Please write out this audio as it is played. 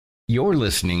You're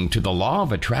listening to the Law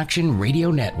of Attraction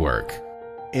Radio Network.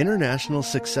 International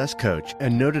success coach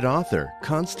and noted author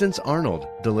Constance Arnold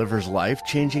delivers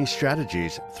life-changing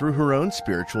strategies through her own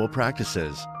spiritual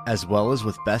practices, as well as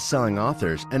with best-selling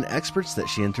authors and experts that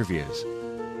she interviews.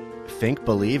 Think,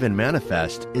 Believe, and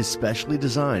Manifest is specially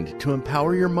designed to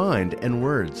empower your mind and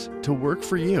words to work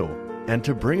for you and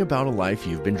to bring about a life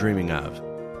you've been dreaming of.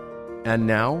 And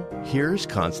now, here's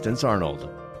Constance Arnold.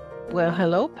 Well,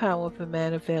 hello, powerful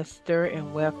manifester,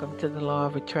 and welcome to the Law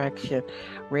of Attraction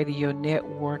Radio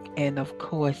Network. And of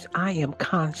course, I am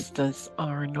Constance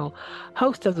Arnold,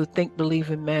 host of the Think,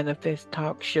 Believe, and Manifest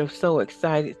talk show. So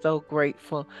excited, so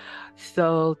grateful,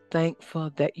 so thankful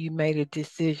that you made a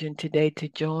decision today to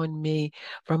join me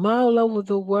from all over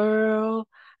the world.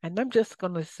 And I'm just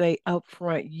going to say up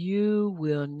front, you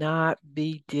will not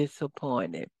be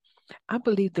disappointed. I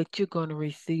believe that you're going to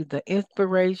receive the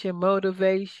inspiration,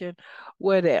 motivation,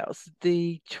 what else?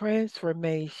 The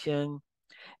transformation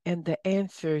and the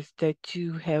answers that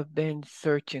you have been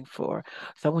searching for.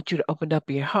 So I want you to open up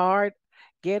your heart,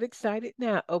 get excited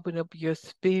now, open up your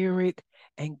spirit,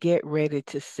 and get ready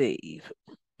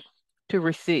to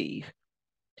receive.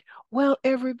 Well,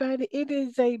 everybody, it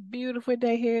is a beautiful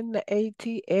day here in the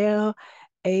ATL.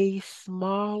 A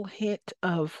small hint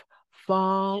of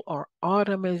fall or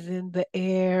autumn is in the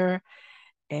air,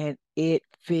 and it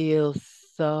feels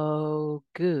so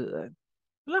good.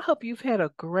 Well, I hope you've had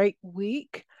a great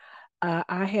week.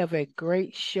 I have a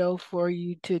great show for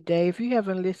you today. If you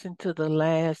haven't listened to the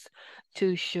last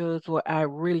two shows where I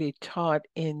really taught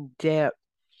in depth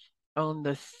on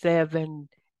the 7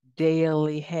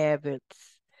 daily habits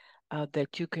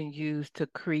that you can use to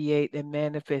create and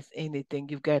manifest anything,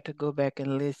 you've got to go back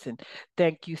and listen.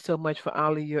 Thank you so much for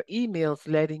all of your emails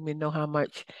letting me know how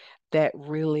much that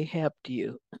really helped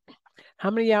you. How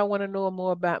many of y'all want to know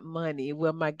more about money?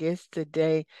 Well, my guest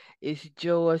today is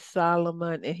George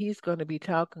Salomon, and he's going to be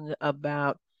talking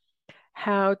about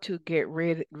how to get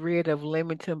rid of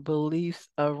limiting beliefs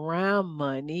around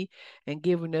money and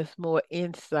giving us more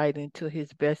insight into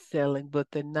his best-selling book,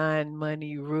 The 9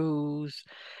 Money Rules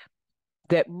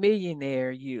that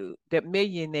millionaires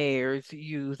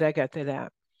use. I got that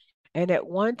out. And at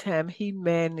one time he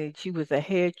was a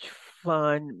hedge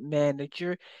fund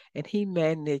manager and he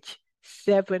managed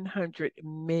 $700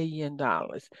 million.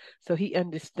 So he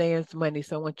understands money.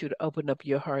 So I want you to open up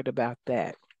your heart about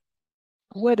that.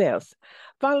 What else?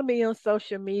 Follow me on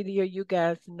social media. You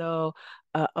guys know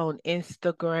on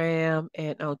Instagram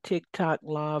and on TikTok,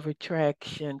 Law of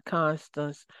Attraction,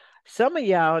 Constance. Some of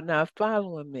y'all not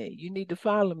following me. You need to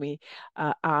follow me.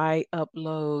 I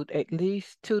upload at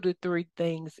least 2 to 3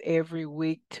 things every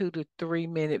week, 2 to 3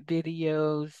 minute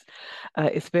videos,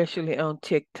 especially on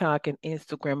TikTok and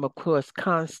Instagram. Of course,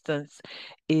 Constance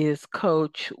is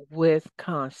Coach with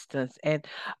Constance. And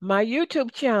my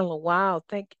YouTube channel, wow,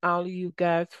 thank all of you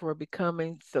guys for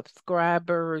becoming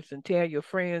subscribers and tell your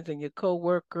friends and your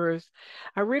coworkers.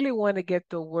 I really want to get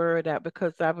the word out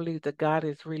because I believe that God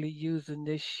is really using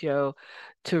this show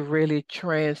to really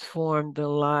transform the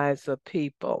lives of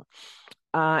people.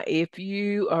 If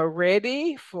you are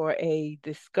ready for a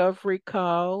discovery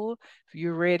call, if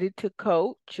you're ready to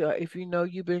coach, if you know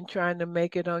you've been trying to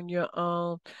make it on your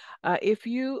own, if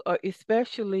you are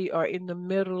especially are in the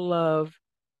middle of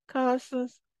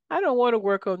Constance, I don't want to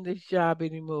work on this job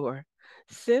anymore.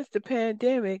 Since the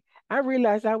pandemic, I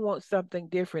realized I want something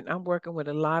different. I'm working with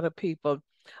a lot of people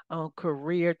on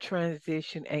career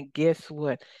transition, and guess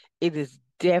what? It is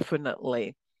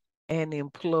definitely an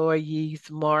employees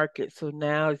market. So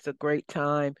now is a great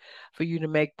time for you to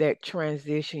make that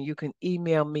transition. You can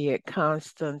email me at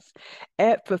Constance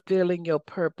at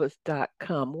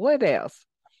fulfillingyourpurpose.com. What else?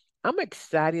 I'm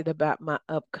excited about my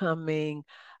upcoming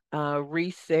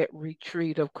reset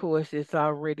retreat. Of course, it's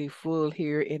already full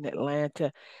here in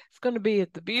Atlanta. It's going to be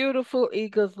at the beautiful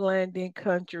Eagles Landing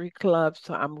Country Club.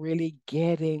 So I'm really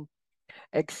getting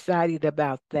excited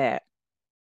about that.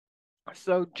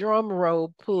 So drum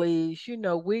roll, please. You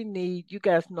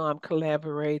guys know I'm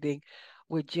collaborating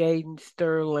with Jaden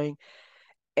Sterling.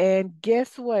 And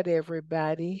guess what,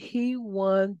 everybody? He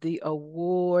won the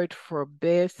award for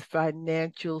Best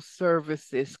Financial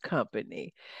Services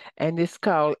Company. And it's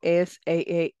called SaaS,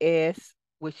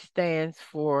 which stands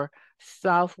for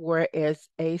Software as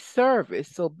a Service.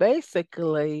 So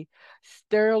basically,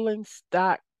 Sterling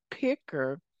Stock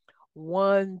Picker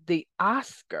won the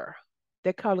Oscar.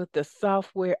 They call it the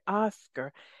Software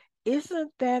Oscar.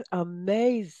 Isn't that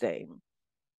amazing?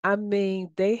 I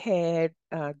mean, they had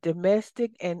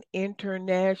domestic and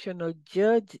international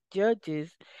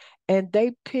judges, and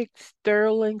they picked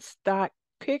Sterling Stock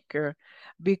Picker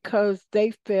because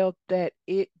they felt that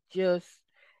it just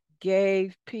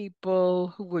gave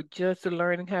people who were just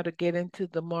learning how to get into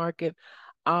the market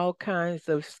all kinds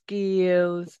of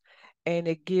skills, and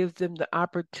it gives them the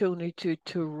opportunity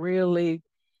to really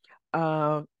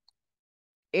uh,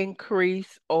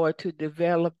 increase or to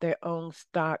develop their own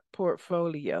stock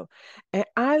portfolio. And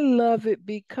I love it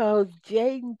because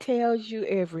Jaden tells you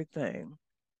everything.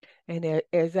 And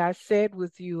as I said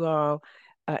with you all,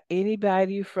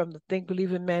 anybody from the Think,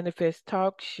 Believe, and Manifest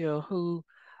talk show who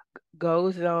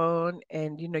goes on,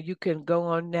 and you can go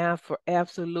on now for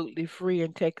absolutely free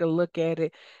and take a look at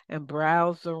it and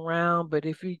browse around. But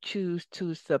if you choose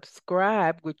to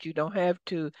subscribe, which you don't have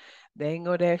to, they ain't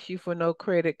gonna ask you for no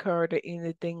credit card or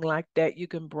anything like that. You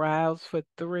can browse for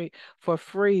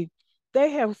free.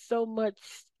 They have so much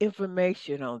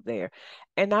information on there,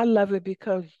 and I love it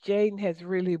because Jaden has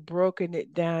really broken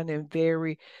it down in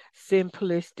very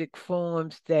simplistic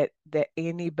forms that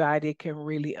anybody can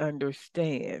really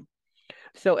understand.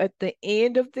 So at the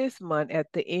end of this month,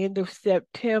 at the end of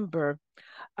September,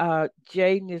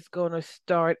 Jaden is going to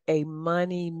start a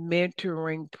money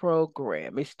mentoring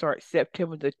program. It starts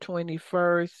September the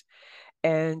 21st.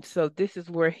 And so this is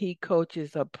where he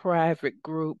coaches a private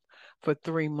group for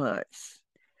 3 months.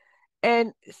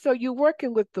 And so you're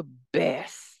working with the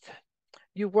best.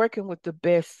 You're working with the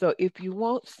best. So if you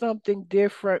want something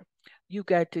different, you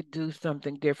got to do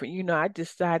something different. I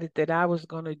decided that I was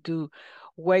going to do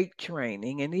weight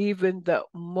training, and even the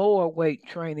more weight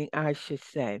training, I should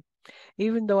say.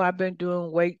 Even though I've been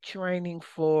doing weight training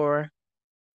for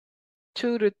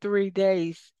 2 to 3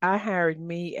 days, I hired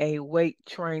me a weight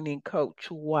training coach.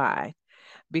 Why?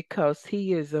 Because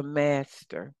he is a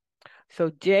master. So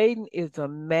Jaden is a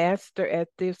master at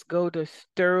this. Go to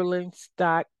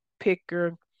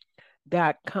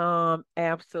sterlingstockpicker.com,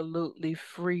 absolutely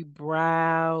free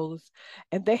browse.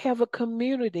 And they have a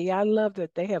community. I love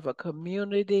that they have a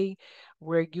community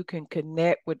where you can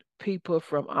connect with people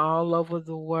from all over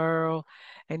the world.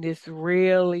 And it's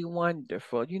really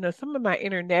wonderful. Some of my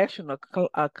international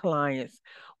clients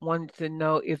wanted to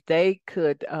know if they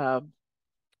could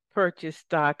purchase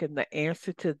stock, and the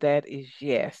answer to that is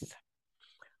yes.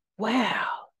 Wow.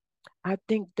 I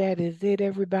think that is it,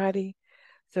 everybody.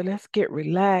 So let's get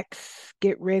relaxed,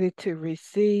 get ready to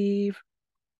receive.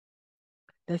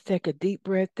 Let's take a deep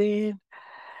breath in,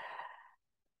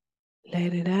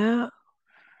 let it out.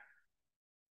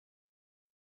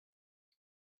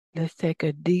 Let's take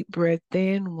a deep breath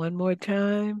in one more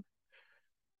time,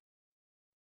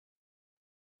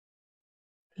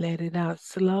 let it out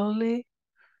slowly.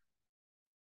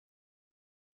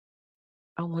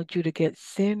 I want you to get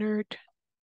centered,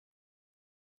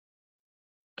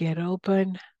 get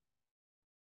open,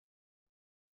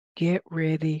 get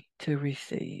ready to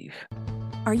receive.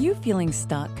 Are you feeling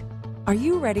stuck? Are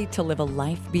you ready to live a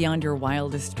life beyond your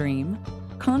wildest dream?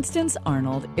 Constance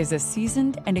Arnold is a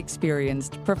seasoned and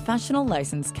experienced professional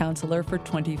licensed counselor for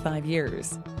 25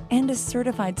 years and a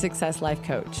certified success life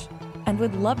coach, and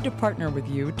would love to partner with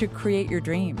you to create your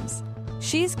dreams.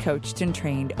 She's coached and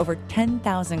trained over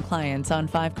 10,000 clients on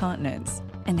 5 continents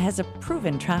and has a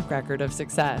proven track record of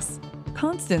success.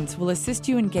 Constance will assist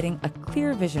you in getting a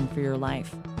clear vision for your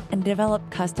life and develop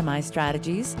customized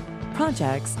strategies,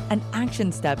 projects, and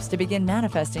action steps to begin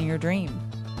manifesting your dream.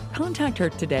 Contact her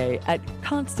today at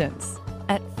Constance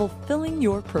at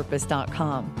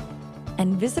fulfillingyourpurpose.com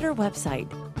and visit her website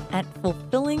at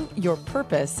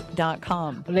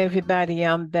fulfillingyourpurpose.com. Well, everybody,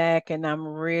 I'm back and I'm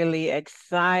really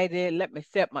excited. Let me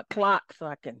set my clock so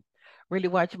I can really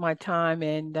watch my time.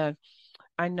 And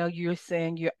I know you're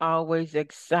saying you're always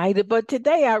excited, but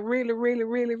today I really, really,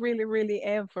 really, really, really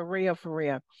am for real, for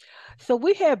real. So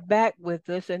we have back with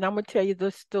us, and I'm gonna tell you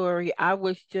the story. I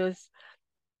was just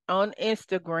on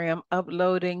Instagram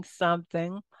uploading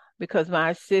something because my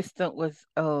assistant was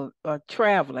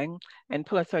traveling, and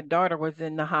plus her daughter was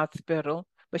in the hospital,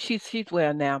 but she's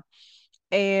well now.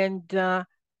 And I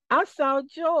saw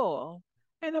Joel,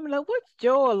 and I'm like, "What's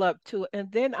Joel up to?"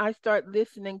 And then I start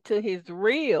listening to his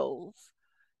reels,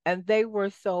 and they were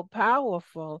so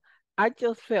powerful. I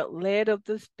just felt led of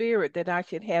the spirit that I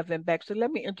should have him back. So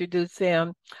let me introduce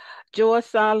him. George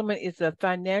Solomon is a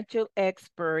financial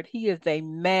expert. He is a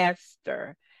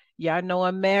master. Y'all know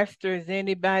a master is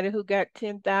anybody who got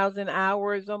 10,000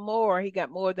 hours or more. He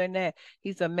got more than that.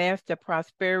 He's a master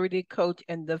prosperity coach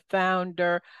and the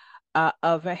founder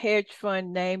of a hedge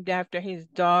fund named after his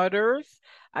daughters.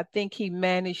 I think he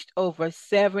managed over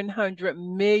 $700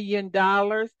 million.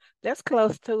 That's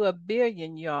close to a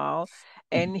billion, y'all.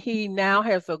 And he now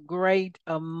has a great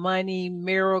Money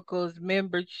Miracles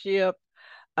membership.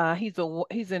 He's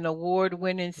an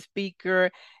award-winning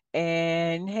speaker,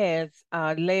 and has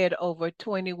led over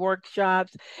 20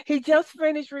 workshops. He just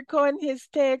finished recording his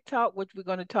TED Talk, which we're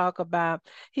going to talk about.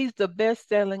 He's the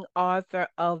best-selling author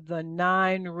of The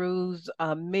Nine Rules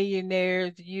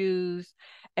Millionaires Use.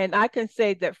 And I can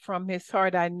say that from his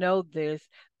heart, I know this,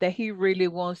 that he really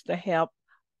wants to help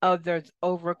others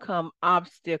overcome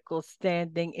obstacles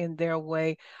standing in their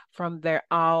way from their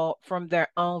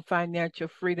own financial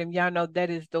freedom. Y'all know that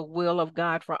is the will of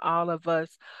God for all of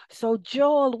us. So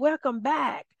Joel, welcome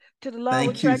back to the Law of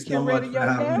Thank you so Attraction much for Radio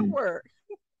having me. Network.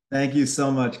 Thank you so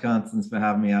much, Constance, for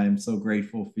having me. I am so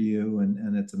grateful for you,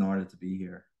 and it's an honor to be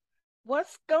here.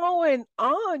 What's going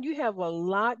on? You have a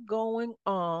lot going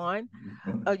on.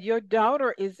 Your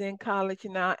daughter is in college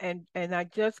now, and I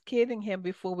just kidding him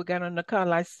before we got on the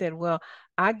call. I said, "Well,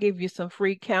 I give you some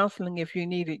free counseling if you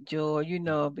need it,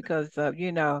 Joel. Because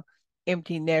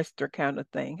empty nester kind of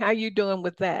thing. How you doing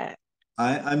with that?"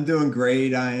 I'm doing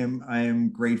great. I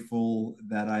am grateful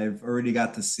that I've already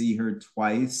got to see her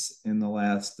twice in the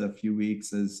last few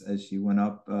weeks as she went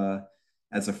up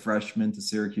as a freshman to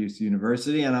Syracuse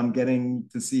University, and I'm getting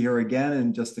to see her again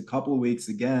in just a couple of weeks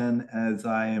again as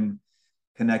I am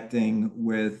connecting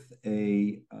with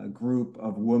a group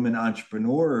of women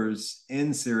entrepreneurs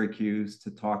in Syracuse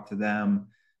to talk to them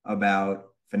about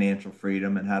financial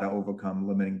freedom and how to overcome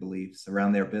limiting beliefs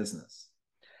around their business.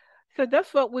 So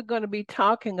that's what we're going to be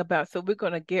talking about. So we're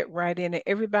going to get right in it.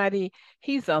 Everybody,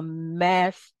 he's a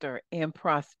master in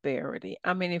prosperity.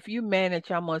 I mean, if you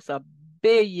manage almost $1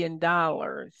 billion,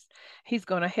 he's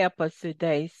going to help us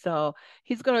today. So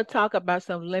he's going to talk about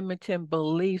some limiting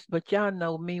beliefs. But y'all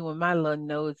know me with my little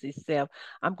nosy self.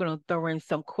 I'm going to throw in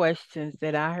some questions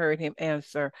that I heard him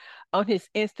answer on his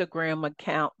Instagram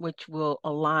account, which will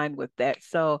align with that.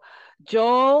 So,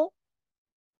 Joel,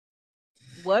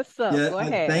 what's up? Yeah, Go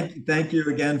ahead. thank you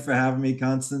again for having me,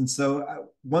 Constance. So,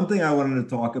 one thing I wanted to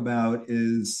talk about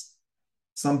is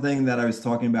something that I was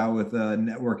talking about with a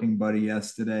networking buddy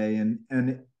yesterday,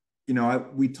 and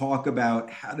we talk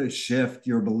about how to shift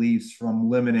your beliefs from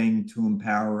limiting to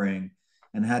empowering,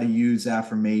 and how to use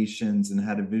affirmations and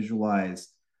how to visualize.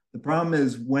 The problem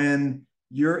is when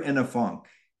you're in a funk,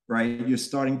 right? You're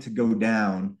starting to go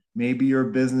down. Maybe your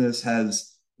business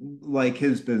has, like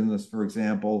his business, for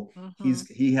example,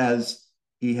 Mm-hmm.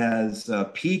 he has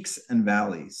peaks and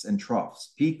valleys and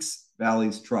troughs, peaks,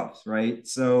 valleys, troughs, right?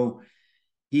 So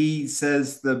he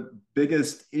says the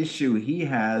biggest issue he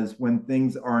has when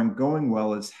things aren't going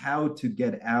well is how to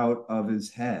get out of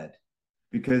his head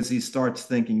because he starts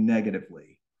thinking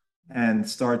negatively and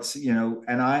starts,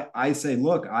 and I say,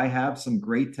 look, I have some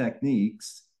great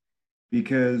techniques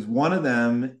because one of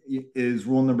them is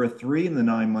rule number 3 in the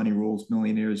 9 money rules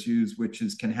millionaires use, which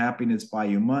is, can happiness buy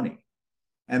you money?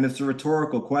 And it's a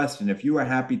rhetorical question. If you are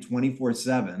happy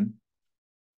 24/7,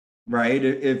 right?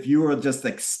 If you are just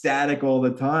ecstatic all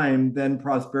the time, then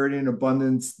prosperity and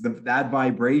abundance, that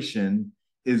vibration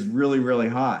is really, really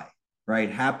high, right?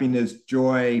 Happiness,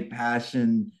 joy,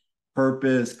 passion,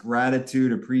 purpose,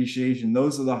 gratitude, appreciation,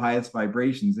 those are the highest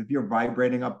vibrations. If you're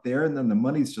vibrating up there, and then the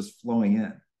money's just flowing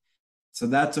in. So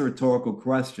that's a rhetorical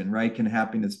question, right? Can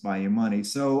happiness buy you money?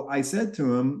 So I said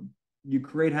to him, you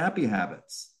create happy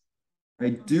habits,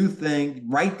 right?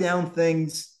 Write down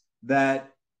things that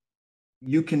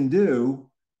you can do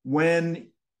when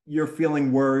you're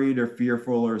feeling worried or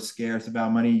fearful or scarce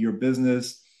about money. Your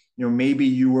business, maybe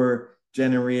you were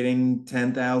generating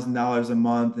 $10,000 a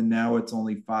month and now it's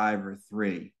only 5 or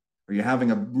 3, or you're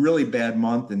having a really bad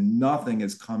month and nothing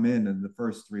has come in the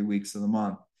first 3 weeks of the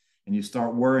month, and you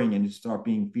start worrying and you start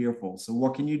being fearful. So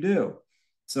what can you do?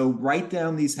 So write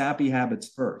down these happy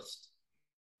habits first.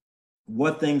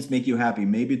 What things make you happy?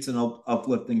 Maybe it's an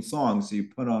uplifting song, so you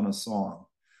put on a song.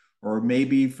 Or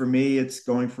maybe for me, it's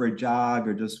going for a jog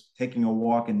or just taking a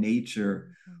walk in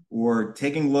nature, or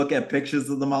taking a look at pictures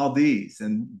of the Maldives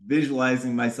and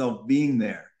visualizing myself being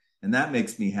there. And that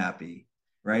makes me happy,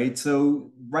 right?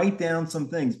 So write down some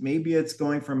things. Maybe it's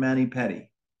going for mani-pedi,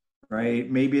 right?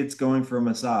 Maybe it's going for a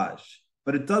massage,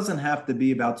 but it doesn't have to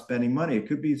be about spending money. It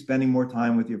could be spending more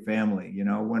time with your family.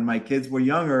 When my kids were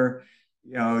younger,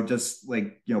 just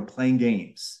like, playing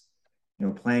games,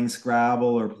 playing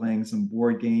Scrabble or playing some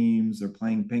board games or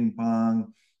playing ping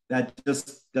pong, that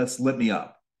just lit me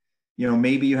up.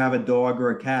 Maybe you have a dog or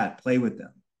a cat, play with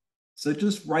them. So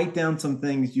just write down some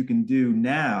things you can do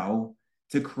now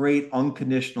to create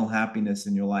unconditional happiness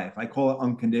in your life. I call it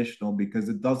unconditional because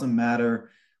it doesn't matter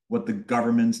what the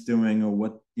government's doing or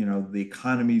what, the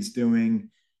economy's doing.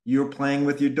 You're playing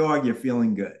with your dog, you're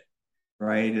feeling good,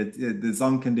 right? There's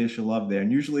unconditional love there.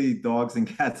 And usually dogs and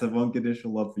cats have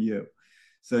unconditional love for you.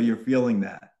 So you're feeling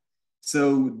that.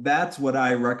 So that's what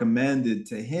I recommended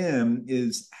to him,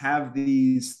 is have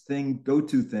these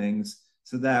go-to things,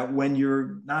 so that when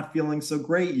you're not feeling so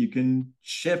great, you can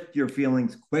shift your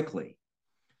feelings quickly.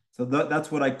 So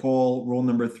that's what I call rule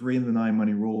number 3 in the 9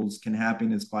 money rules. Can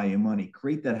happiness buy you money?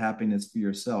 Create that happiness for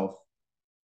yourself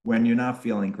when you're not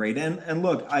feeling great. And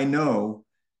look, I know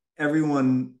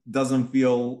everyone doesn't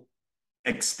feel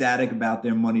ecstatic about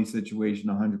their money situation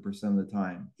 100% of the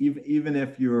time. Even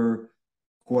if you're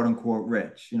quote unquote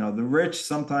rich, the rich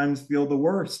sometimes feel the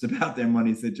worst about their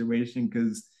money situation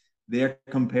because they're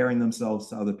comparing themselves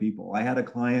to other people. I had a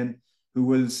client who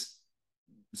was,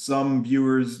 some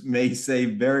viewers may say,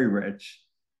 very rich,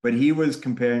 but he was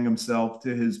comparing himself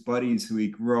to his buddies who he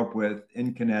grew up with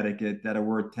in Connecticut that are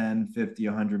worth 10, 50,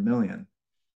 100 million.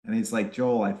 And he's like,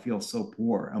 Joel, I feel so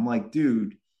poor. I'm like,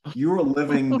 dude, you are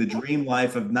living the dream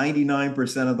life of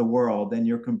 99% of the world, and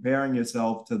you're comparing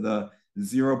yourself to the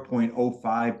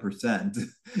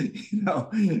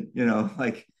 0.05%.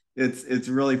 Like it's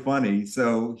really funny.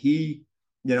 So we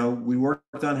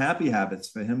worked on happy habits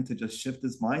for him to just shift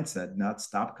his mindset, not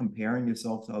stop comparing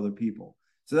yourself to other people.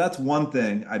 So that's one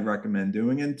thing I'd recommend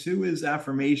doing. And 2 is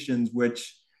affirmations,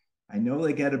 which I know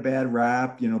they get a bad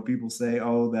rap. People say,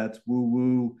 oh, that's woo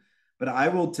woo. But I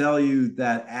will tell you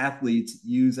that athletes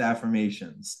use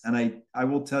affirmations. And I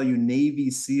will tell you, Navy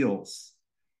SEALs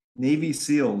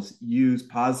use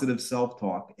positive self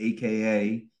talk,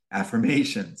 AKA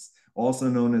affirmations, also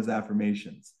known as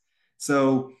affirmations.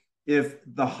 So if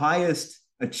the highest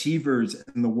achievers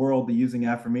in the world are using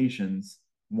affirmations,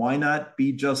 why not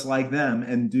be just like them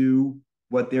and do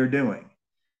what they're doing?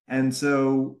 And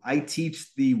so I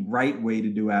teach the right way to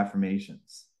do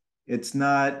affirmations. It's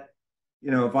not,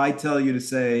 if I tell you to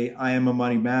say, I am a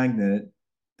money magnet,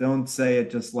 don't say it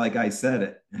just like I said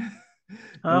it.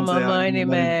 I'm Don't a say I'm a money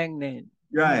money. magnet.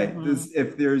 Right. Mm-hmm.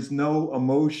 If there's no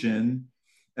emotion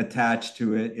attached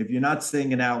to it, if you're not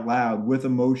saying it out loud with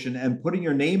emotion and putting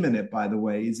your name in it, by the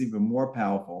way, is even more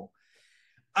powerful.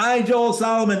 I, Joel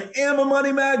Salomon, am a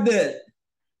money magnet.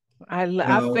 I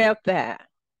felt that.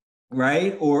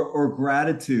 Right? Or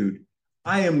gratitude.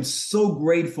 I am so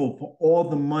grateful for all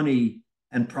the money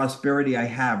and prosperity I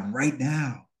have right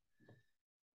now.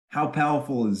 How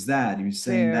powerful is that? You're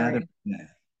saying that every Very. day.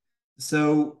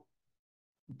 So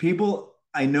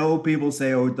I know people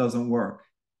say, oh, it doesn't work.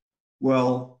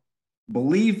 Well,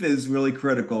 belief is really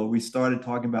critical. We started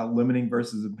talking about limiting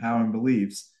versus empowering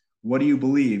beliefs. What do you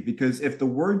believe? Because if the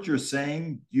words you're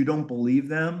saying, you don't believe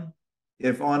them,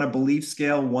 if on a belief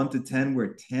scale 1 to 10,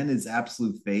 where 10 is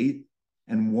absolute faith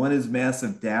and 1 is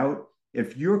massive doubt,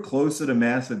 if you're closer to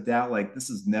massive doubt, like this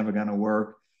is never going to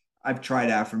work, I've tried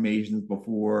affirmations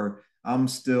before, I'm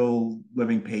still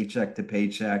living paycheck to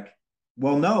paycheck.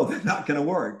 Well, no, they're not going to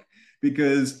work,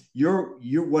 because you're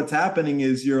what's happening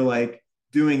is you're like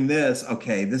doing this,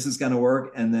 okay, this is going to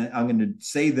work, and then I'm going to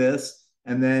say this,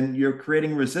 and then you're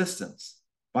creating resistance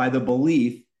by the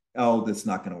belief, oh, that's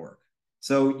not going to work.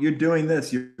 So you're doing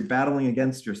this, you're battling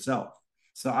against yourself.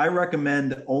 So I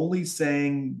recommend only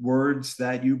saying words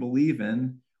that you believe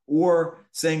in, or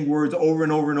saying words over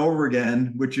and over and over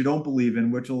again which you don't believe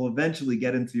in, which will eventually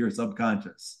get into your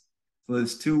subconscious. So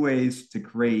there's 2 ways to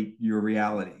create your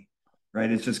reality,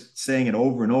 right? It's just saying it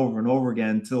over and over and over again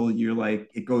until you're like,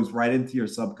 it goes right into your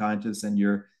subconscious, and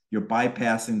you're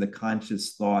bypassing the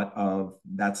conscious thought of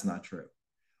that's not true.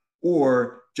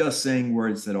 Or just saying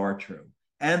words that are true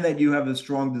and that you have a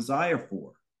strong desire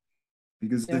for.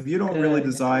 Because if That's you don't really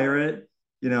good. desire it,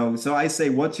 so I say,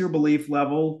 what's your belief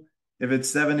level? If it's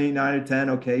 7, 8, 9, or 10,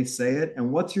 okay, say it.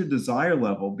 And what's your desire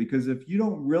level? Because if you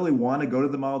don't really want to go to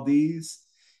the Maldives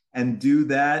and do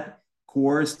that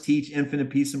course, teach infinite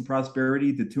peace and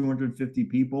prosperity to 250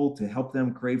 people to help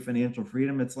them create financial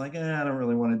freedom, it's like, I don't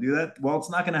really want to do that. Well, it's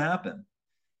not going to happen.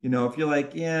 If you're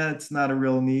like, yeah, it's not a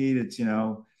real need, it's,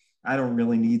 I don't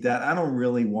really need that. I don't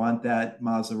really want that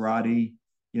Maserati,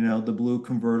 the blue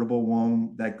convertible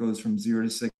one that goes from 0 to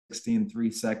 60 in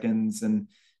 3 seconds and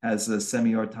has a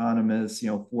semi-autonomous,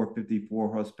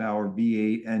 454 horsepower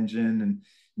V8 engine, and,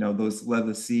 those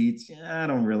leather seats. Yeah, I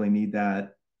don't really need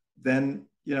that. Then,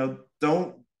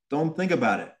 don't think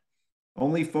about it.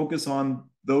 Only focus on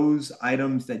those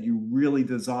items that you really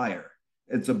desire.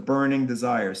 It's a burning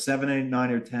desire, 7, 8,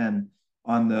 9, or 10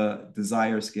 on the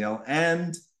desire scale,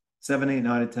 and 7, 8,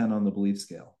 9, or 10 on the belief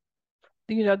scale.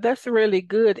 That's really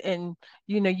good. And,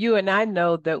 you and I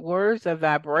know that words are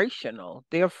vibrational,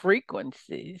 they're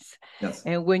frequencies. Yes.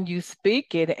 And when you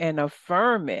speak it and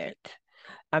affirm it,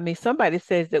 I mean, somebody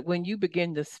says that when you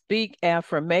begin to speak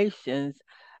affirmations,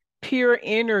 pure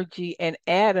energy and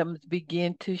atoms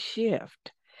begin to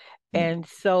shift. Mm. And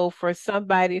so, for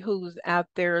somebody who's out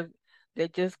there They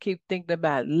just keep thinking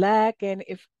about lack and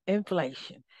if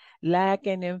inflation, lack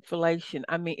and inflation.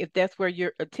 I mean, if that's where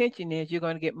your attention is, you're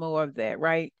going to get more of that,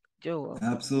 right, Joel?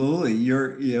 Absolutely.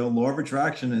 Law of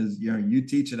attraction is, you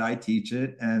teach it, I teach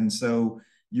it. And so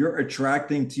you're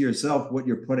attracting to yourself what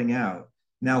you're putting out.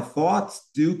 Now, thoughts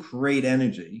do create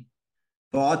energy.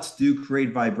 Thoughts do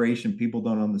create vibration. People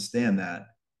don't understand that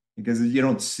because you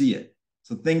don't see it.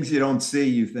 So things you don't see,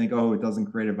 you think, oh, it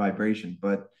doesn't create a vibration.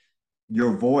 But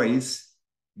your voice,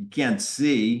 you can't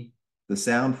see the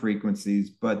sound frequencies,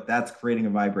 but that's creating a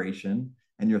vibration.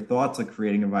 And your thoughts are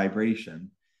creating a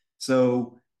vibration.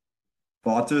 So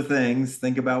thoughts are things.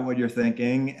 Think about what you're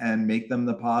thinking and make them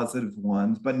the positive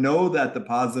ones, but know that the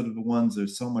positive ones are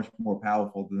so much more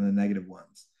powerful than the negative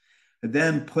ones. But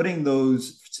then putting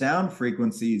those sound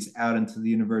frequencies out into the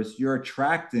universe, you're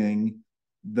attracting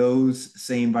those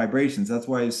same vibrations. That's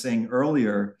why I was saying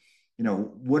earlier,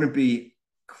 wouldn't it be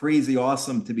crazy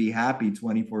awesome to be happy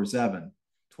 24/7,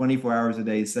 24 hours a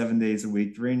day, 7 days a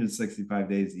week, 365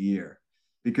 days a year?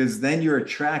 Because then you're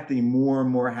attracting more and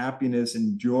more happiness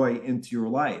and joy into your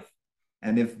life.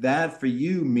 And if that for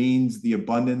you means the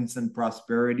abundance and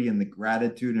prosperity and the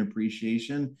gratitude and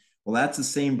appreciation, well, that's the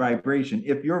same vibration.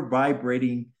 If you're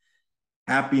vibrating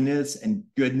happiness and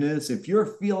goodness, if you're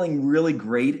feeling really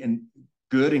great and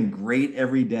good and great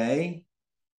every day,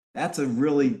 that's a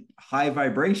really high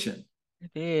vibration.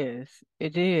 It is.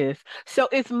 It is. So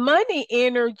it's money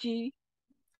energy.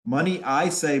 Money, I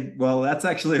say, well, that's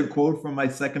actually a quote from my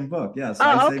second book. Yes,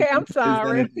 I Oh, say okay. I'm is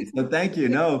sorry. energy. So thank you.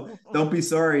 No, don't be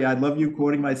sorry. I love you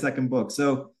quoting my second book.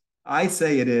 So I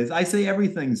say it is. I say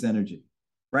everything's energy,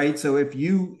 right? So if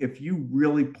you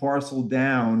really parcel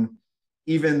down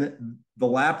even the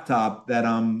laptop that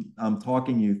I'm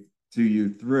talking to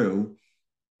you through,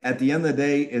 at the end of the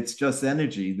day, it's just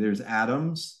energy. There's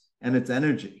atoms and it's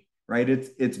energy, right?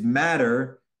 It's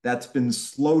matter that's been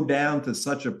slowed down to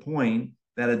such a point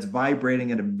that it's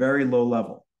vibrating at a very low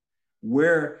level.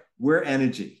 We're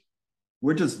energy.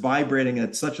 We're just vibrating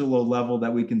at such a low level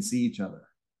that we can see each other.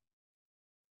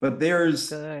 But there's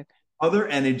Good. other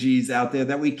energies out there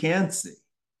that we can't see,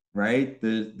 right?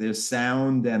 There's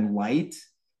sound and light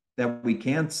that we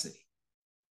can't see.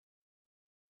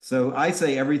 So I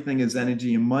say everything is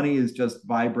energy and money is just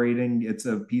vibrating. It's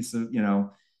a piece of,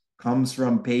 comes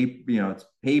from paper, it's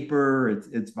paper,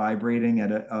 it's vibrating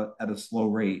at a slow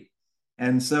rate.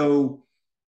 And so,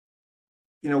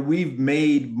 we've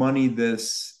made money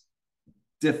this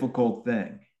difficult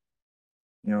thing.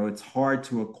 It's hard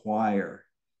to acquire.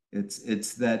 It's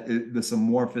this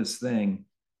amorphous thing.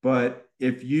 But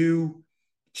if you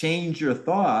change your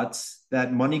thoughts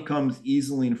that money comes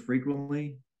easily and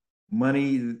frequently,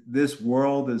 this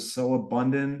world is so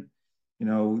abundant.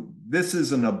 This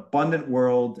is an abundant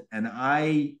world, and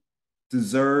I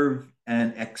deserve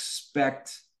and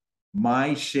expect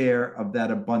my share of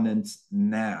that abundance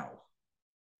now.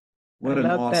 I What an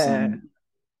love that. awesome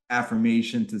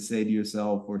affirmation to say to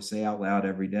yourself or say out loud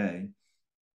every day.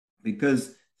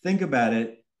 Because think about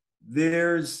it,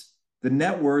 there's the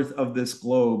net worth of this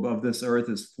globe, of this earth,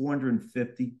 is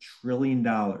 $450 trillion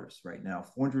right now.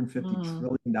 $450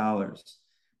 trillion.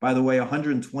 By the way,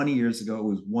 120 years ago, it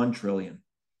was 1 trillion.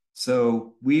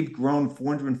 So we've grown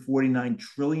 $449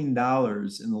 trillion in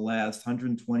the last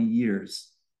 120 years.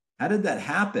 How did that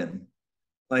happen?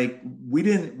 Like we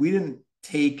didn't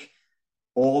take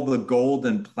all the gold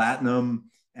and platinum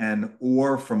and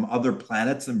ore from other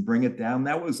planets and bring it down.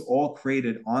 That was all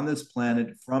created on this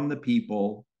planet from the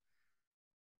people,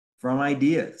 from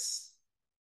ideas,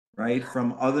 right?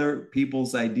 From other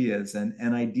people's ideas. And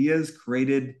ideas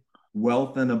created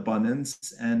wealth and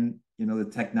abundance. And, the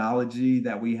technology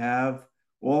that we have,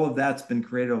 all of that's been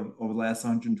created over the last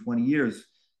 120 years.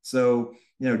 So,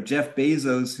 Jeff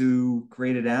Bezos, who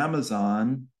created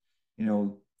Amazon,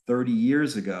 30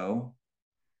 years ago,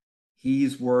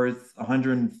 he's worth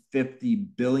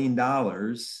 $150 billion.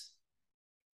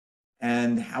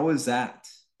 And how is that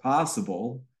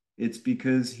possible? It's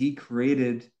because he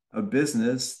created a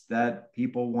business that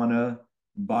people want to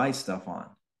buy stuff on,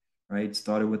 right?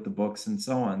 Started with the books and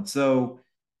so on. So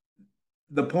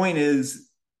the point is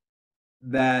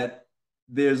that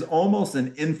there's almost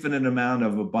an infinite amount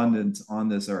of abundance on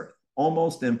this earth,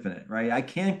 almost infinite, right? I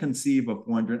can't conceive of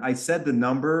 400. I said the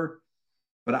number,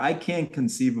 but I can't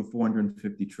conceive of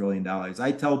 $450 trillion.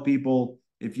 I tell people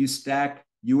if you stack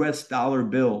US dollar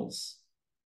bills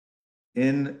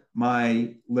in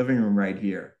my living room right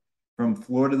here, from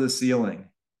floor to the ceiling,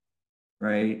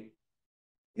 right,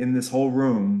 in this whole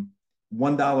room,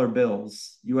 $1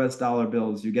 bills, US dollar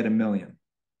bills, you get 1,000,000.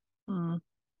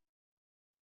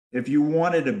 If you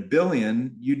wanted 1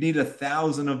 billion, you'd need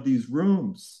 1,000 of these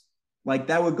rooms. like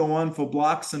that would go on for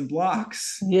blocks and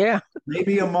blocks, Yeah.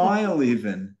 maybe a mile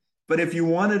even. But if you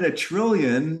wanted a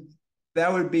trillion,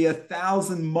 that would be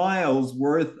 1,000 miles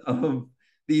worth of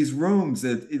these rooms.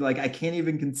 Like I can't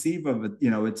even conceive of it.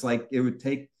 It's like it would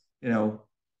take, you know,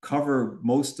 cover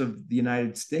most of the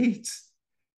United States.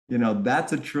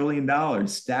 That's $1 trillion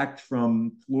stacked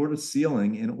from floor to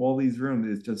ceiling in all these rooms.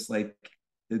 It's just like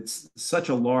it's such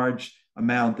a large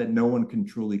amount that no one can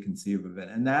truly conceive of it.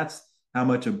 And that's how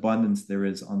much abundance there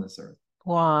is on this earth.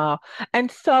 Wow.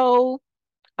 And so,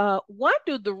 why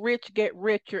do the rich get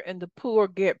richer and the poor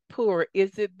get poorer?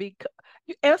 Is it because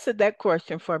you answered that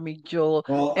question for me, Joel?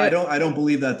 Well, I Uh, don't I don't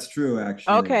believe that's true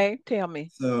actually. okay, tell me.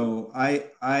 So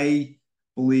I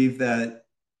believe that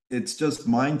it's just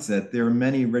mindset. There are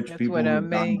many rich That's people what who I have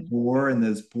gotten mean. poor, and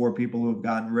there's poor people who have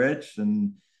gotten rich.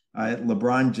 And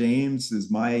LeBron James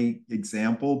is my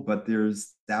example, but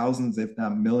there's thousands, if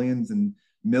not millions, and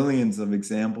millions of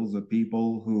examples of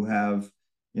people who have,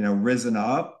 risen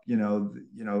up.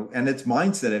 And it's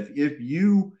mindset. If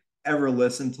you ever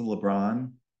listen to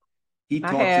LeBron, he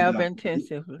I talks have about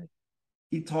intensively.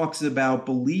 he talks about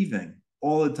believing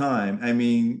all the time. I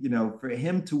mean, for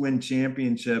him to win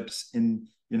championships and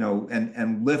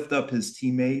lift up his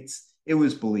teammates, it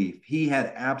was belief. He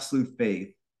had absolute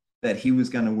faith that he was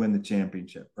going to win the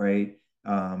championship, right?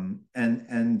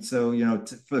 And so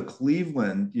for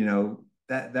Cleveland,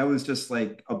 that was just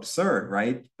like absurd,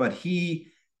 right? But he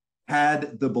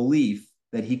had the belief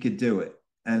that he could do it,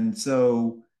 and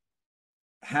so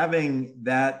having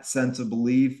that sense of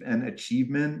belief and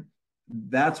achievement,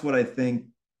 that's what I think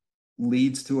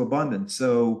leads to abundance.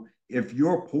 So if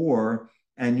you're poor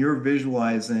and you're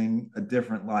visualizing a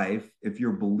different life, if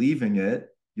you're believing it,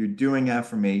 you're doing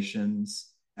affirmations,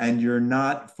 and you're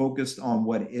not focused on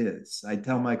what is. I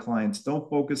tell my clients, don't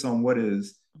focus on what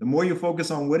is. The more you focus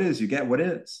on what is, you get what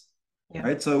is. Yeah.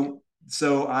 Right.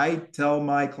 So I tell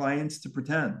my clients to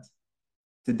pretend,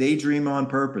 to daydream on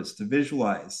purpose, to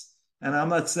visualize. And I'm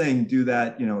not saying do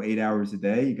that, 8 hours a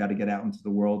day. You got to get out into the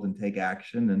world and take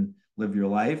action and live your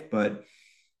life. But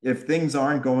if things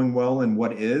aren't going well in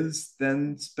what is,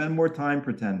 then spend more time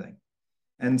pretending.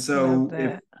 And Love so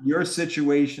if that. your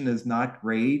situation is not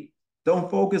great, don't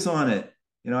focus on it.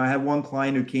 I had one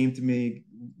client who came to me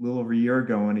a little over a year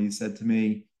ago, and he said to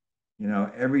me,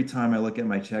 every time I look at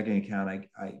my checking account,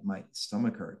 my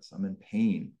stomach hurts. I'm in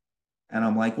pain. And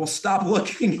I'm like, well, stop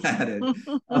looking at it.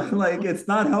 I'm like, it's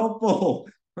not helpful,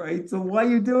 right? So why are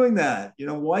you doing that?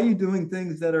 Why are you doing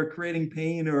things that are creating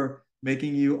pain or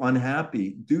making you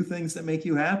unhappy? Do things that make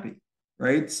you happy,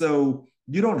 right? So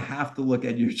you don't have to look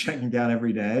at your checking account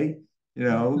every day. You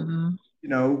know,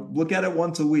 Mhm. look at it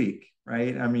once a week,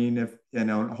 right? I mean, if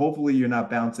hopefully you're not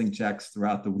bouncing checks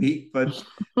throughout the week, but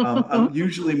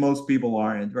usually most people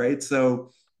aren't, right?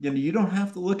 So you don't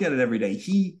have to look at it every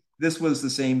day. This was the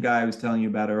same guy I was telling you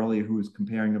about earlier who was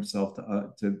comparing himself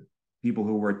to people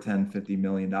who were 10, $50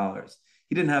 million.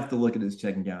 He didn't have to look at his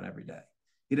checking account every day.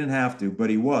 He didn't have to,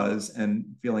 but he was,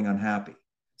 and feeling unhappy.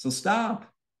 So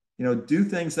stop. Do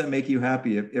things that make you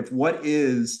happy. If what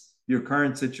is your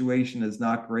current situation is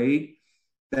not great,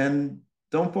 then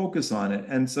don't focus on it.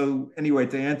 And so, anyway,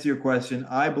 to answer your question,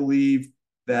 I believe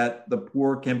that the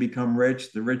poor can become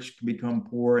rich, the rich can become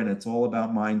poor, and it's all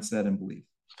about mindset and belief.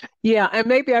 Yeah, and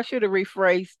maybe I should have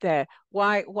rephrased that.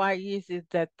 Why is it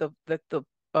that the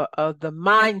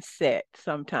mindset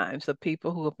sometimes of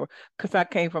people who are, because I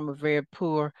came from a very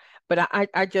poor, but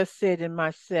I just said in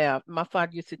myself, my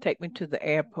father used to take me to the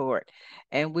airport,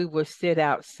 and we would sit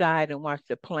outside and watch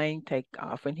the plane take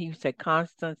off, and he would say,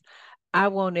 Constance, I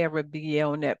won't ever be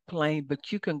on that plane,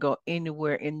 but you can go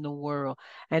anywhere in the world.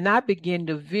 And I began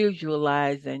to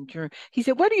visualize and dream. He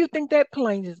said, where do you think that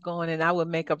plane is going? And I would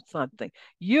make up something.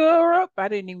 Europe. I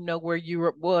didn't even know where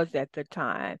Europe was at the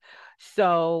time.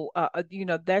 So,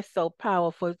 that's so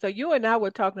powerful. So you and I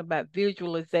were talking about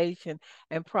visualization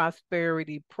and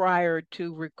prosperity prior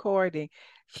to recording.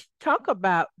 Talk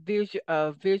about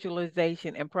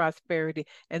visualization and prosperity,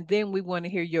 and then we want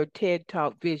to hear your TED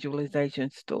Talk visualization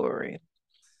story.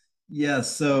 Yeah,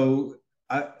 so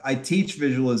I teach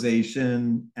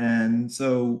visualization, and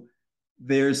so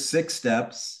there's 6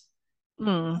 steps,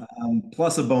 Mm,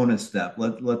 plus a bonus step.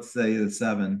 Let's say the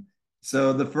seven.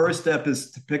 So the first step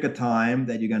is to pick a time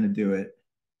that you're going to do it.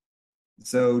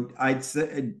 So I'd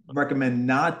recommend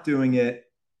not doing it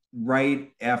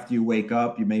right after you wake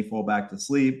up. You may fall back to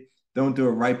sleep. Don't do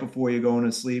it right before you're going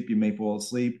to sleep. You may fall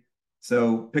asleep.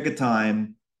 So pick a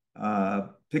time,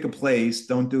 pick a place.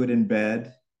 Don't do it in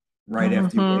bed right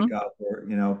after you mm-hmm. wake up, or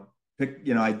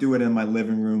I do it in my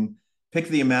living room. Pick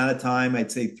the amount of time.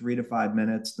 I'd say 3 to 5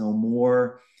 minutes, no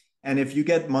more. And if you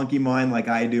get monkey mind like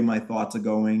I do, my thoughts are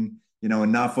going,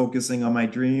 and not focusing on my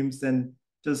dreams, then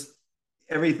just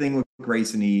everything with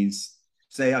grace and ease.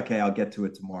 Say, okay, I'll get to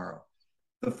it tomorrow.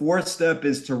 The fourth step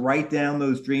is to write down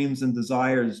those dreams and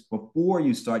desires before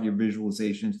you start your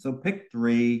visualization. So pick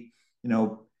three,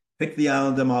 pick the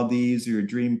island of Maldives or your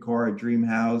dream car, a dream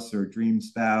house, or dream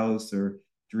spouse, or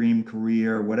dream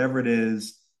career, whatever it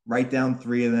is. Write down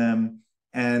three of them.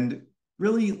 And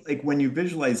really, like when you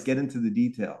visualize, get into the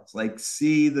details, like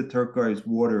see the turquoise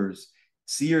waters,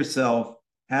 see yourself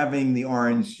having the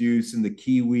orange juice and the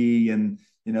kiwi, and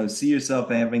see yourself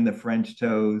having the French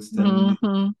toast, and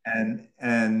Mm-hmm.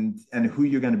 and who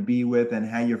you're going to be with, and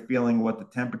how you're feeling, what the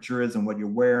temperature is, and what you're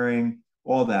wearing,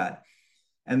 all that.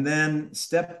 And then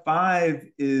step five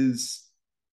is,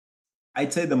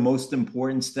 I'd say, the most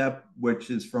important step, which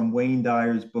is from Wayne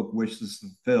Dyer's book, Wishes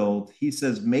Fulfilled. He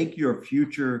says, make your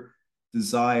future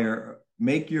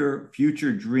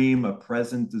dream a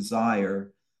present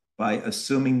desire by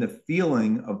assuming the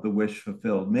feeling of the wish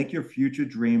fulfilled. Make your future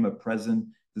dream a present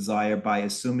desire by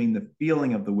assuming the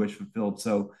feeling of the wish fulfilled.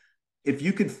 So if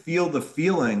you could feel the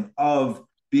feeling of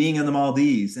being in the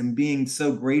Maldives and being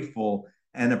so grateful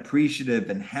and appreciative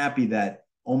and happy that,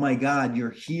 oh my God, you're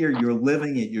here, you're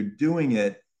living it, you're doing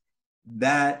it,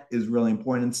 that is really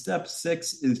important. And step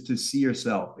six is to see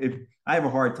yourself. If I have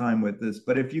a hard time with this,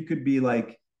 but if you could be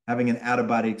like having an out of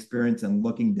body experience and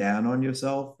looking down on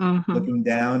yourself, Mm-hmm. looking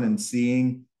down and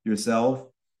seeing yourself,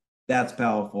 that's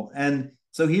powerful. And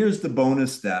so here's the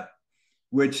bonus step,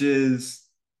 which is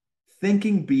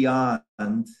thinking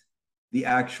beyond the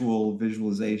actual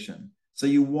visualization. So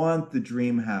you want the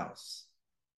dream house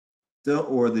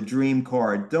or the dream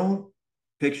car. Don't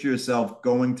picture yourself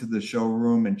going to the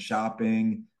showroom and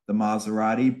shopping the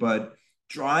Maserati, but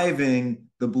driving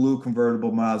the blue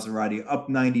convertible Maserati up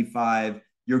 95.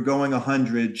 You're going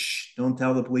 100. Shh, don't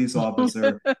tell the police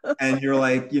officer. And you're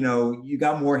like, you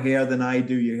got more hair than I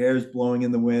do. Your hair is blowing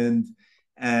in the wind.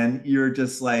 And you're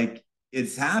just like,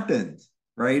 it's happened,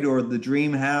 right? Or the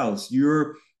dream house.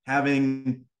 You're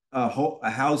having a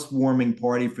housewarming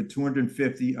party for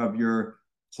 250 of your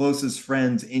closest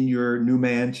friends in your new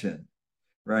mansion,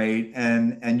 right?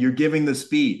 And you're giving the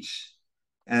speech,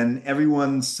 and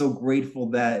everyone's so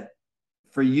grateful that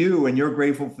for you, and you're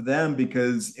grateful for them,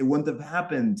 because it wouldn't have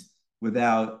happened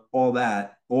without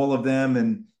all of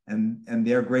them, and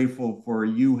they're grateful for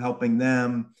you helping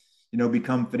them,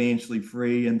 become financially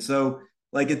free. And so,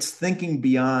 like, it's thinking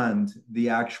beyond the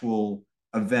actual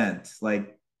event,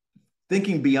 like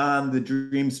thinking beyond the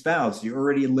dream spouse.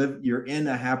 You're in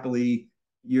a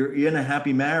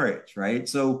happy marriage, right?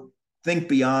 So think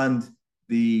beyond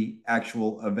the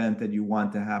actual event that you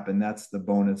want to happen. That's the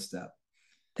bonus step.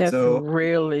 That's So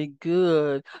really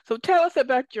good. So tell us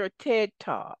about your TED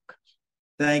Talk.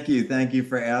 thank you. Thank you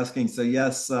for asking. So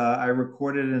yes, I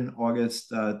recorded in August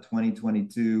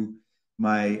 2022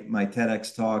 my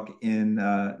TEDx talk in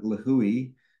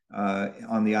Lahui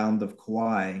on the island of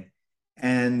Kauai.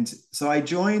 And so I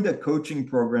joined a coaching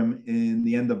program in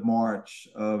the end of March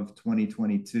of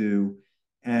 2022.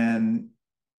 And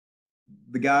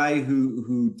the guy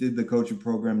who did the coaching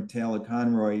program, Taylor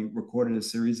Conroy, recorded a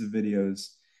series of videos,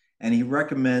 and he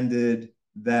recommended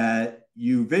that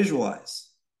you visualize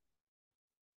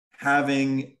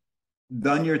having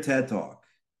done your TED Talk.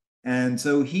 And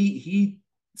so he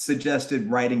suggested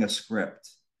writing a script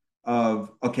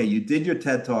of, okay, you did your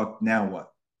TED Talk, now what?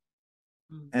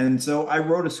 And so I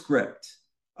wrote a script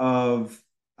of,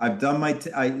 I've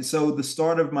done so the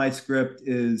start of my script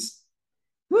is,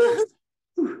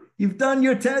 you've done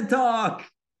your TED Talk,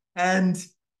 and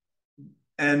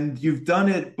you've done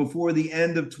it before the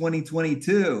end of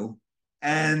 2022,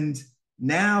 and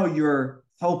now you're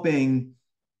helping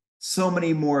so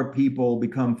many more people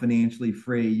become financially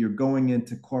free. You're going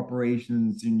into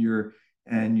corporations, and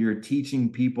you're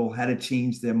teaching people how to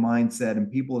change their mindset,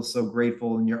 and people are so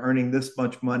grateful, and you're earning this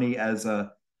much money as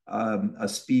a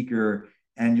speaker,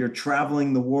 and you're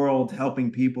traveling the world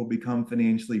helping people become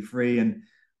financially free, and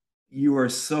you are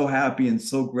so happy and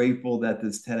so grateful that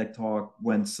this TED Talk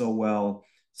went so well.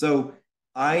 So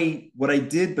what I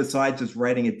did besides just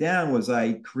writing it down was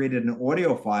I created an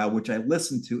audio file, which I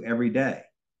listened to every day.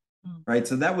 Right.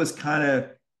 So that was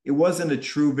it wasn't a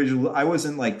true visual. I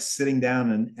wasn't like sitting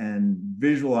down and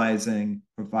visualizing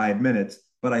for 5 minutes,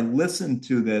 but I listened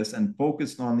to this and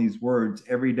focused on these words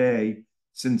every day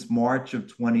since March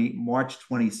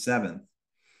 27th.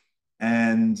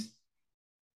 And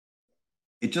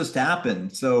it just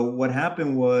happened. So what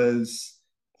happened was,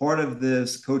 part of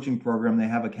this coaching program, they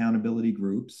have accountability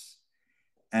groups.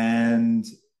 And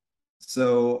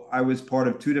So I was part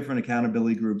of two different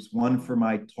accountability groups, one for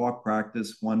my talk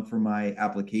practice, one for my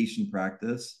application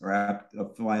practice or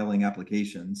filling out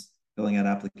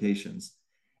applications.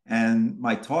 And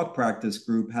my talk practice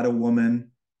group had a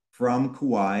woman from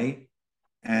Kauai,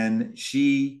 and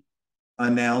she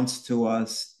announced to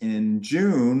us in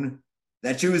June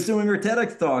that she was doing her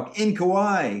TEDx talk in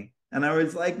Kauai. And I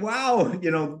was like, wow,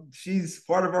 she's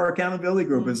part of our accountability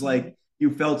group. It's like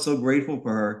you felt so grateful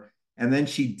for her. And then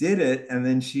she did it. And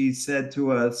then she said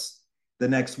to us the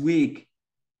next week,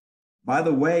 by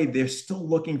the way, they're still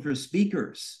looking for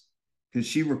speakers because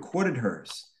she recorded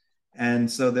hers.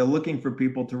 And so they're looking for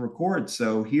people to record.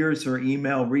 So here's her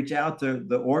email, reach out to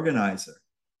the organizer.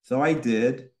 So I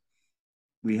did.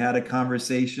 We had a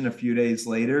conversation a few days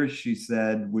later. She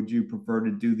said, would you prefer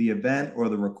to do the event or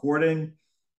the recording?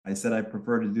 I said, I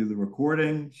prefer to do the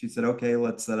recording. She said, okay,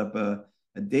 let's set up a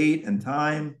date and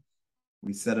time.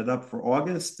 We set it up for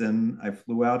August, and I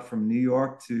flew out from New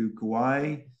York to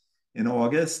Kauai in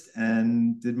August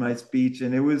and did my speech,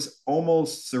 and it was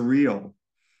almost surreal.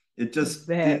 It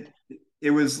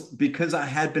was because I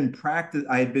had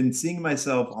been seeing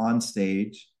myself on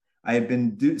stage. I had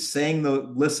been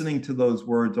listening to those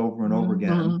words over and over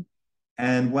again.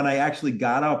 And when I actually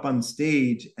got up on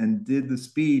stage and did the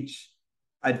speech,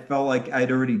 I felt like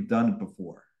I'd already done it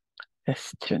before.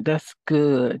 That's true. That's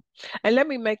good. And let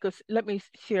me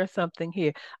share something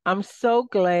here. I'm so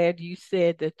glad you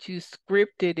said that you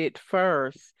scripted it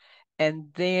first and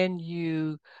then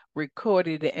you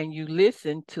recorded it and you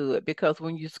listened to it, because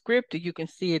when you script it, you can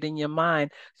see it in your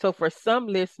mind. So for some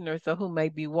listeners or who may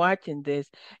be watching this,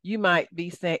 you might be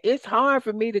saying, it's hard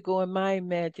for me to go in my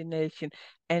imagination.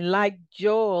 And like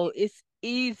Joel, it's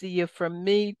easier for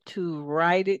me to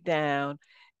write it down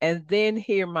and then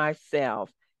hear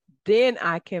myself, then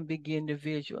I can begin to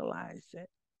visualize it.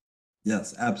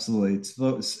 Yes, absolutely.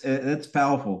 It's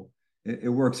powerful. It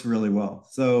works really well.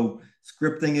 So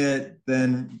scripting it,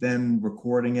 then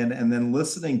recording it, and then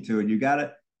listening to it. You got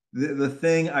to the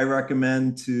thing I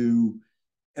recommend to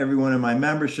everyone in my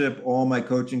membership, all my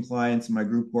coaching clients, and my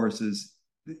group courses,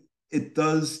 it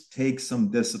does take some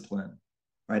discipline,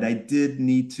 right? I did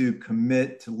need to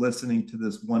commit to listening to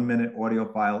this 1 minute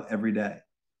audio file every day,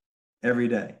 every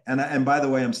day. And by the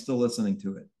way, I'm still listening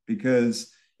to it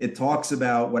because it talks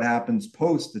about what happens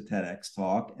post the TEDx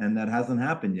talk, and that hasn't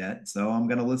happened yet. So I'm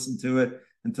going to listen to it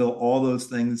until all those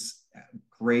things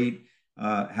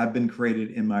have been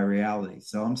created in my reality.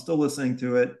 So I'm still listening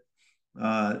to it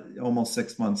almost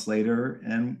 6 months later,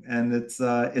 and it's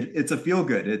a feel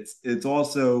good. It's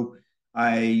also,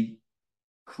 I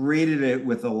created it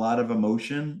with a lot of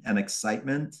emotion and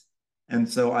excitement, and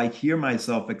so I hear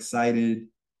myself excited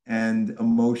and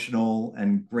emotional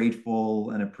and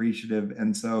grateful and appreciative.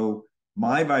 And so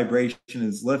my vibration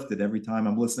is lifted every time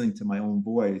I'm listening to my own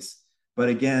voice. But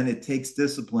again, it takes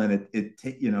discipline.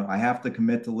 I have to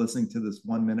commit to listening to this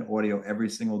 1 minute audio every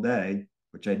single day,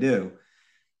 which I do.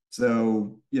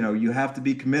 So, you have to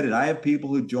be committed. I have people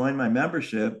who join my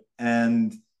membership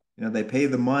and, they pay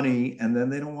the money and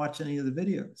then they don't watch any of the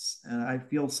videos. And I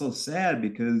feel so sad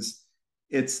because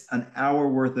it's an hour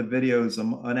worth of videos,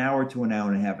 an hour to an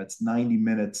hour and a half. It's 90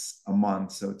 minutes a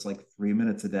month. So it's like 3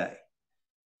 minutes a day.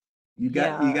 You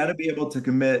got to be able to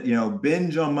commit,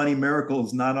 binge on Money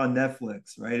Miracles, not on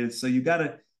Netflix, right? So you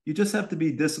just have to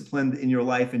be disciplined in your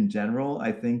life in general,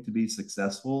 I think, to be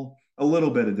successful. A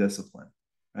little bit of discipline,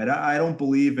 right? I don't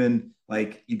believe in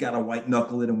like, you got to white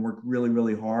knuckle it and work really,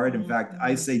 really hard. In fact,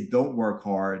 I say, don't work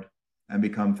hard and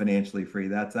become financially free.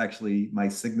 That's actually my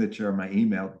signature on my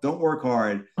email. Don't work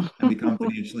hard and become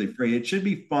financially free. It should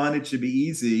be fun. It should be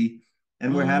easy.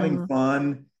 And we're having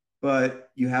fun, but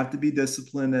you have to be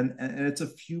disciplined. And it's a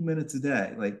few minutes a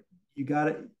day. Like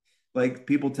like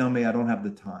people tell me I don't have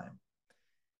the time.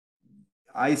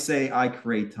 I say I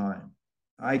create time.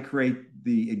 I create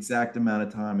the exact amount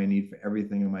of time I need for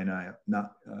everything in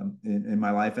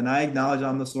my life. And I acknowledge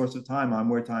I'm the source of time. I'm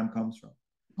where time comes from.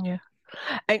 Yeah.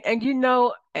 And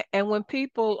and when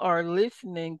people are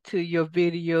listening to your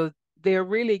video, they're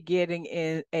really getting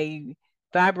in a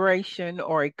vibration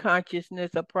or a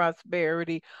consciousness of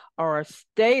prosperity or a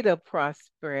state of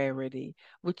prosperity,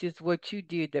 which is what you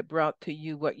did that brought to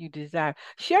you what you desire.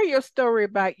 Share your story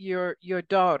about your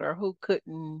daughter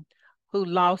who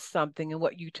lost something and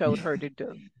what you told her to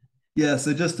do. Yeah,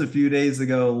 so just a few days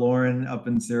ago, Lauren up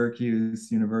in Syracuse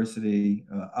University,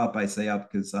 I say up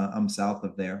because I'm south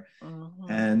of there,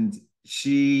 and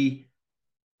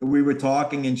we were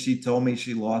talking and she told me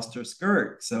she lost her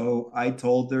skirt. So I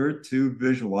told her to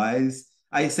visualize.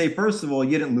 I say, first of all,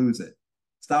 you didn't lose it.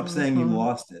 Stop saying you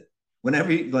lost it.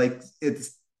 Whenever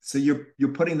So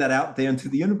you're putting that out there into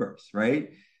the universe,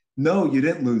 right? No, you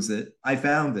didn't lose it. I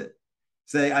found it.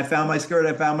 Say, I found my skirt.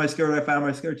 I found my skirt. I found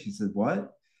my skirt. She said,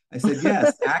 what? I said,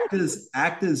 yes.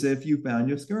 Act as if you found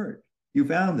your skirt. You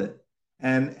found it,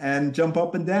 and jump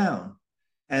up and down,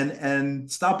 and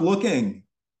stop looking.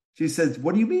 She says,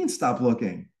 what do you mean stop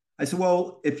looking? I said,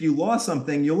 well, if you lost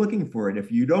something, you're looking for it.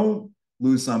 If you don't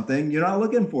lose something, you're not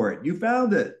looking for it. You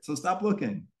found it, so stop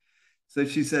looking. So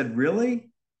she said,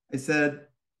 really? I said,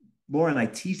 Lauren, I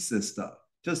teach this stuff.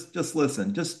 Just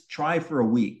listen. Just try for a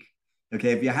week.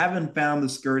 Okay. If you haven't found the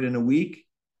skirt in a week,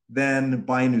 then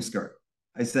buy a new skirt.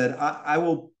 I said, I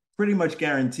will pretty much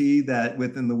guarantee that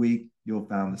within the week, you'll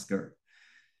found the skirt.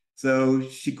 So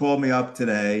she called me up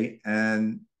today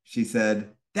and she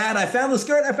said, Dad, I found the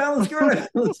skirt. I found the skirt. I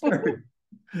found the skirt.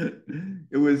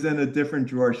 It was in a different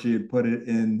drawer. She had put it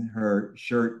in her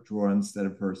shirt drawer instead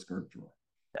of her skirt drawer.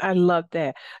 I love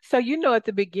that. So, at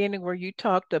the beginning where you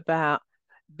talked about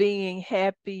being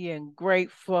happy and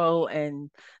grateful and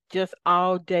just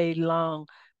all day long.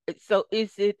 So,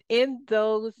 is it in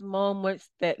those moments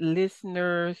that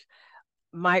listeners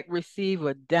might receive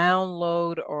a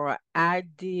download or an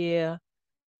idea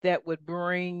that would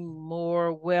bring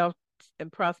more wealth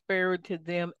and prosperity to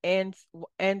them and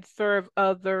serve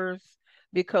others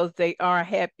because they are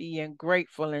happy and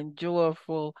grateful and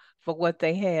joyful for what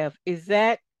they have? Is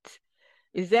that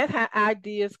how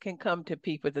ideas can come to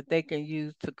people that they can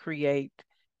use to create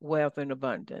wealth and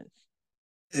abundance?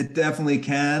 It definitely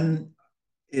can.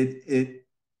 It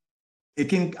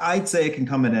can. I'd say it can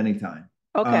come at any time.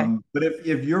 Okay, But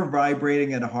if you're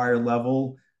vibrating at a higher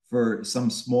level for some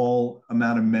small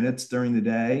amount of minutes during the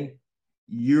day,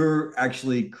 you're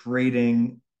actually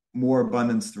creating more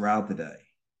abundance throughout the day,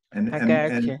 and I and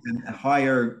got and, you. and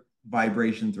higher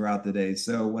vibration throughout the day.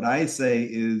 So what I say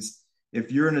is,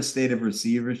 if you're in a state of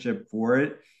receivership for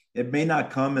it, it may not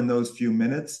come in those few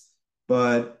minutes,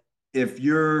 but if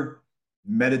you're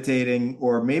meditating,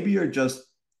 or maybe you're just,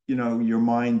 your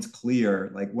mind's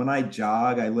clear. Like when I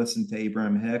jog, I listen to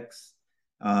Abraham Hicks,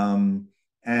 um,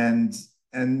 and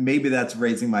maybe that's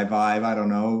raising my vibe. I don't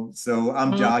know. So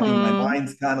I'm jogging, my Mm-hmm.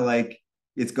 mind's kind of like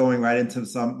it's going right into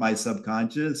my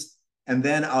subconscious, and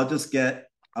then I'll get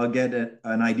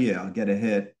an idea. I'll get a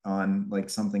hit on like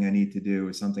something I need to do,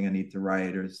 or something I need to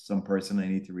write, or some person I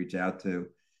need to reach out to.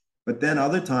 But then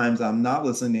other times I'm not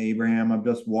listening to Abraham. I'm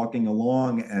just walking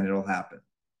along and it'll happen.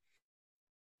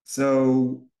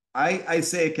 So I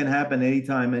say it can happen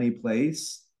anytime, any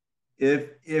place.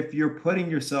 If you're putting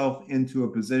yourself into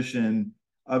a position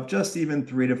of just even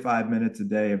 3 to 5 minutes a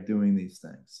day of doing these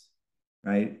things,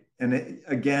 right? And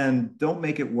again, don't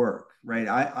make it work, right?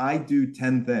 I do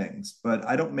 10 things, but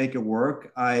I don't make it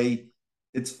work.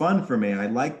 It's fun for me. I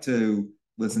like to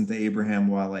listen to Abraham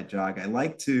while I jog. I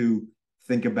like to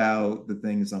think about the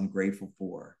things I'm grateful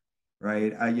for,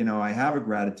 right? I have a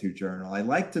gratitude journal. I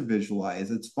like to visualize.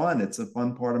 It's fun. It's a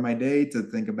fun part of my day to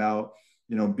think about,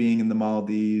 being in the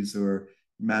Maldives, or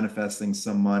manifesting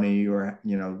some money, or,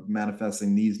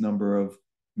 manifesting these number of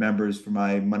members for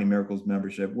my Money Miracles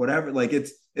membership, whatever. Like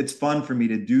it's fun for me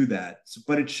to do that. So,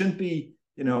 but it shouldn't be,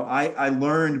 I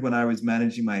learned when I was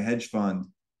managing my hedge fund,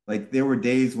 like there were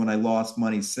days when I lost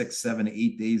money 6, 7,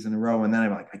 8 days in a row. And then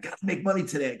I'm like, I gotta make money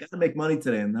today. I gotta make money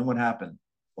today. And then what happened?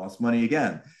 Lost money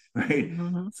again. Right.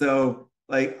 Mm-hmm. So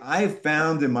like I've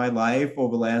found in my life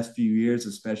over the last few years,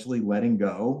 especially, letting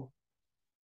go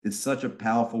is such a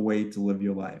powerful way to live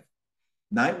your life.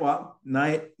 Not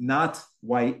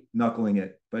white knuckling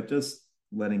it, but just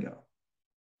letting go.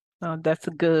 Oh, that's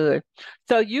good.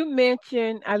 So you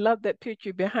mentioned, I love that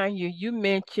picture behind you. You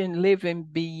mentioned living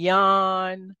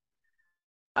beyond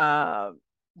uh,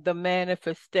 the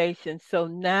manifestation. So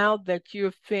now that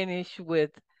you're finished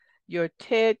with your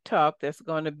TED Talk that's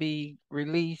going to be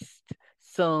released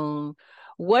soon,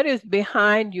 what is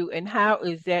behind you and how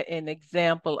is that an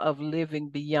example of living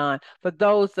beyond? For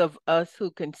those of us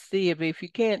who can see it, but if you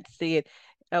can't see it,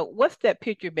 what's that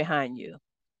picture behind you?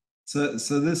 So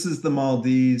this is the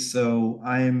Maldives. So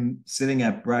I'm sitting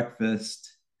at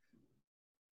breakfast.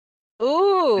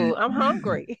 Ooh, I'm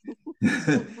hungry.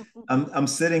 I'm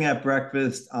sitting at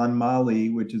breakfast on Mali,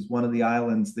 which is one of the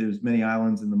islands. There's many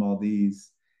islands in the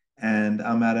Maldives, and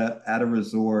I'm at a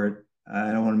resort.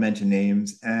 I don't want to mention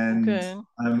names, and Okay.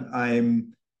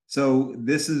 I'm so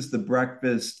this is the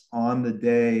breakfast on the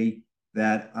day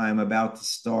that I'm about to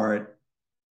start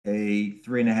a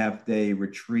 3.5 day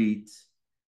retreat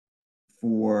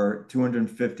for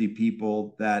 250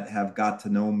 people that have got to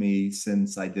know me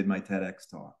since I did my TEDx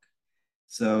talk.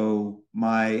 So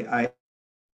I've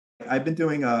been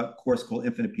doing a course called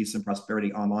Infinite Peace and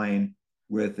Prosperity online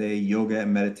with a yoga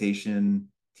and meditation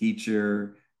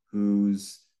teacher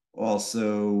who's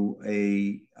also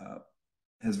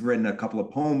has written a couple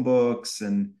of poem books,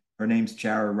 and her name's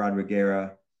Chara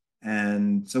Rodriguera.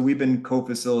 And so we've been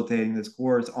co-facilitating this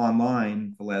course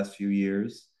online for the last few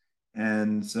years.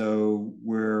 And so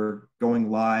we're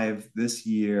going live this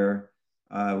year.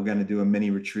 We're going to do a mini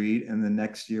retreat, and then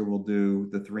next year we'll do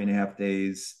the 3.5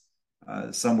 days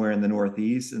somewhere in the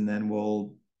Northeast, and then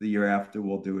the year after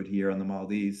we'll do it here on the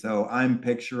Maldives. So I'm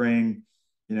picturing,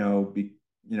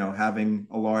 having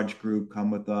a large group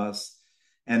come with us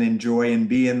and enjoy and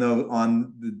be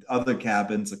on the other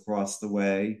cabins across the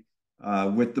way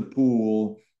with the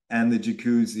pool and the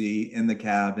jacuzzi in the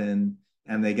cabin,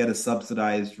 and they get a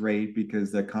subsidized rate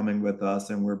because they're coming with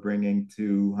us, and we're bringing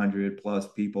 200 plus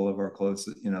people of our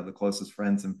closest, the closest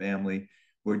friends and family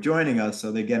who are joining us.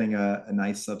 So they're getting a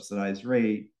nice subsidized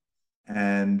rate,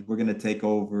 and we're going to take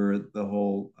over the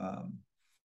whole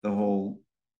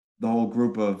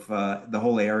group of the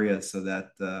whole area so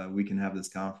that we can have this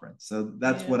conference. So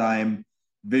that's what I'm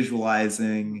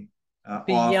visualizing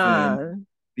often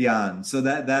beyond. So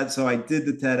so I did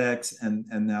the TEDx,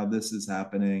 and now this is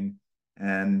happening.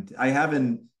 And I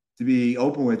haven't, to be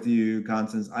open with you,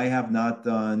 Constance, I have not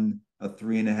done a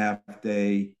 3.5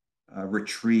 day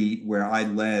retreat where I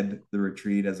led the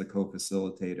retreat as a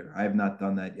co-facilitator. I have not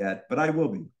done that yet, but I will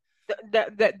be.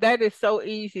 That is so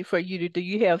easy for you to do.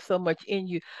 You have so much in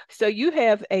you. So you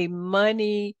have a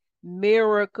Money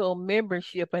Miracle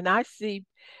membership, and I see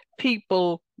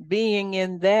people being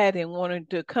in that and wanting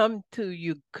to come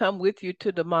with you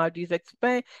to the Maldives.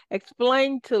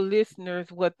 Explain to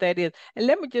listeners what that is. And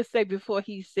let me just say before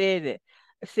he says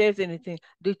anything,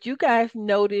 did you guys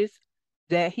notice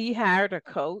that he hired a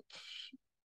coach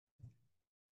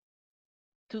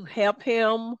to help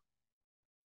him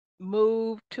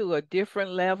move to a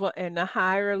different level and a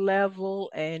higher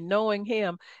level? And knowing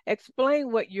him,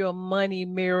 explain what your Money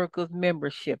Miracles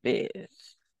membership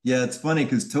is. Yeah, it's funny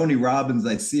because Tony Robbins,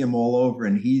 I see him all over,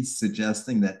 and he's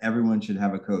suggesting that everyone should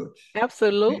have a coach.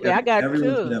 Absolutely. Like I got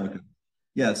everyone should two. have a coach.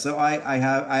 Yeah, so I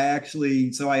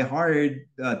hired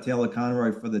Taylor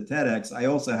Conroy for the TEDx. I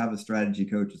also have a strategy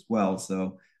coach as well,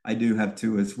 so I do have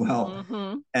two as well.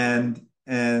 Mm-hmm.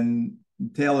 And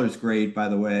Taylor's great, by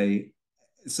the way.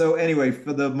 So anyway,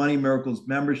 for the Money Miracles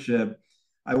membership,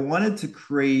 I wanted to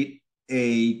create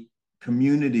a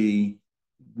community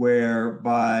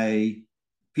whereby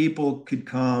people could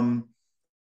come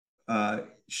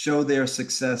show their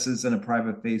successes in a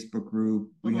private Facebook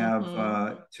group. We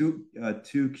have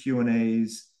two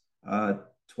Q&As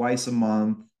twice a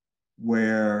month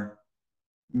where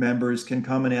members can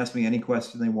come and ask me any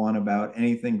question they want about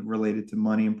anything related to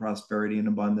money and prosperity and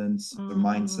abundance, their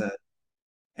mindset.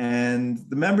 And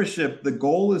the membership, the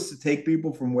goal is to take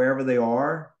people from wherever they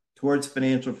are towards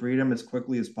financial freedom as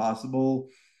quickly as possible.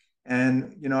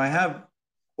 And, I have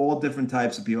all different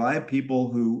types of people. I have people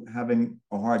who having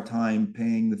a hard time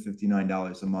paying the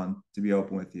 $59 a month, to be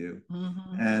open with you.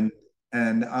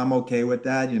 And I'm okay with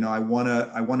that. I want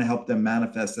to help them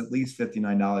manifest at least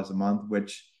 $59 a month,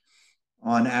 which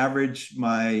on average,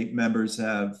 my members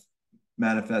have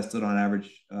manifested on average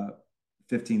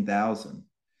 15,000.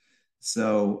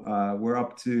 So we're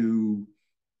up to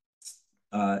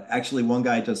actually one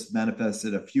guy just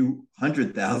manifested a few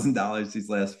 $100,000 these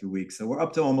last few weeks. So we're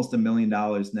up to almost $1 million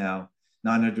now,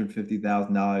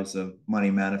 $950,000 of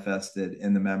money manifested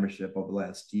in the membership over the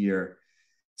last year.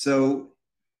 So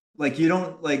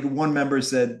one member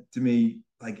said to me,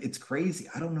 it's crazy.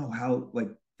 I don't know how,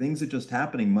 things are just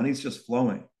happening. Money's just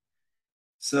flowing.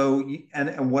 So,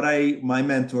 and what my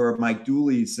mentor, Mike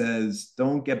Dooley, says,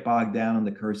 don't get bogged down in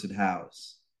the cursed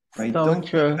house, right? So don't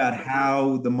true. think about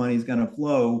how the money's going to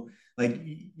flow.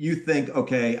 You think,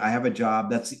 okay, I have a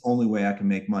job. That's the only way I can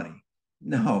make money.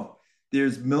 No,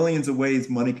 there's millions of ways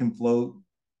money can flow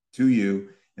to you.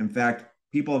 In fact,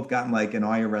 people have gotten an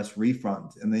IRS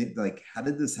refund, and they how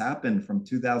did this happen? From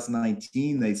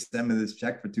 2019, they sent me this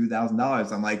check for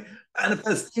 $2,000. I'm like,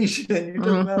 manifestation, you just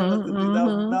manifested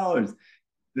 $2,000.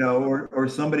 Or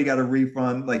somebody got a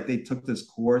refund, they took this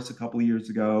course a couple of years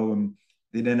ago and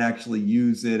they didn't actually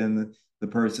use it. And the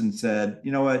person said,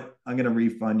 you know what, I'm going to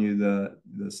refund you the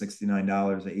 $69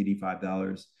 or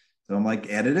 $85. So I'm like,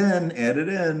 add it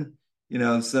in,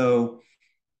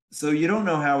 so you don't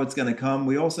know how it's going to come.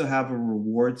 We also have a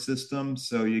reward system.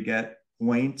 So you get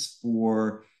points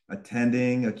for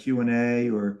attending a Q&A,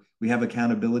 or we have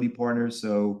accountability partners.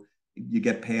 So you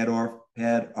get paired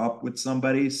up with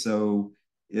somebody. So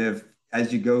if,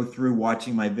 as you go through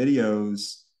watching my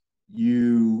videos,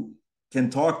 you can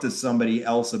talk to somebody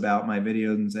else about my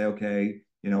videos and say, okay,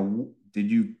 did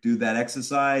you do that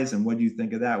exercise? And what do you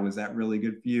think of that? Was that really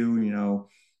good for you?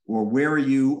 or where are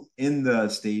you in the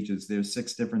stages? There's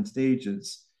 6 different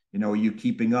stages. Are you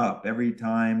keeping up? Every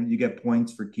time you get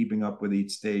points for keeping up with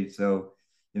each stage. So,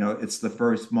 it's the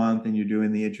first month and you're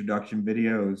doing the introduction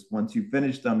videos. Once you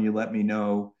finish them, you let me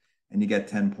know and you get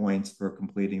 10 points for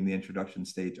completing the introduction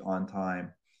stage on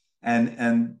time.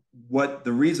 And what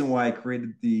the reason why I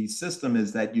created the system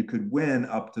is that you could win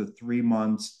up to 3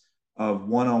 months of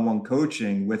one-on-one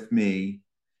coaching with me,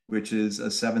 which is a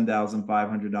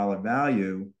 $7,500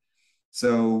 value.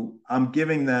 So I'm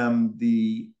giving them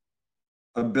the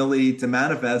ability to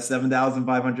manifest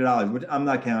 $7,500, which I'm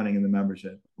not counting in the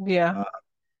membership. Yeah.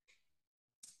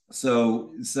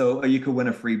 So you could win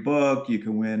a free book. You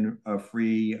can win a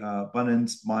free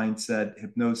abundance mindset,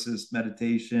 hypnosis,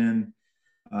 meditation.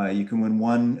 You can win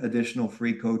one additional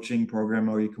free coaching program,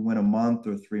 or you can win a month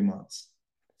or 3 months.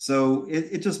 So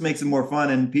it just makes it more fun.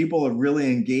 And people are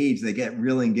really engaged. They get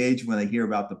really engaged when they hear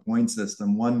about the point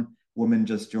system. One woman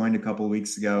just joined a couple of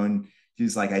weeks ago and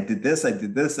she's like, I did this, I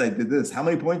did this, I did this. How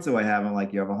many points do I have? I'm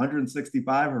like, you have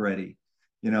 165 already.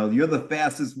 You're the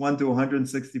fastest one to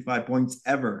 165 points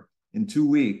ever in 2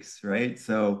 weeks, right?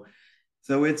 So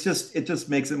it just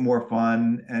makes it more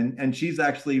fun. And she's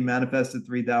actually manifested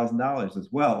 $3,000 as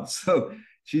well. So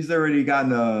she's already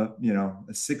gotten a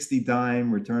 60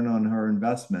 time return on her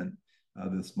investment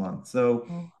this month. So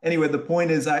anyway, the point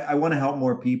is I want to help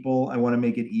more people. I want to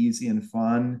make it easy and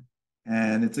fun.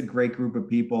 And it's a great group of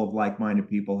people, of like-minded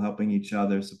people, helping each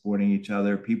other, supporting each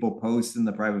other. People post in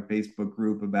the private Facebook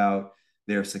group about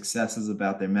their successes,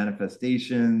 about their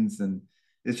manifestations. And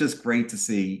it's just great to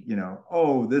see,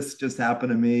 oh, this just happened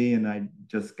to me and I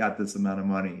just got this amount of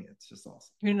money. It's just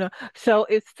awesome. So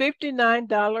it's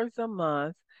 $59 a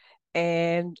month,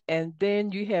 and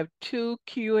then you have 2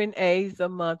 Q&As a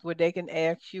month where they can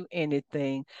ask you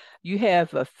anything. You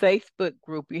have a Facebook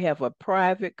group, you have a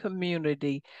private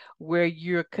community where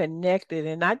you're connected.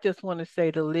 And I just want to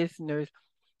say to listeners,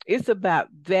 it's about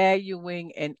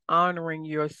valuing and honoring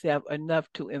yourself enough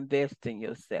to invest in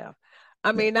yourself. I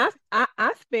Yeah. mean, I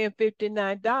spend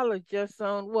 $59 just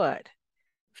on what?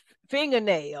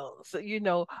 Fingernails,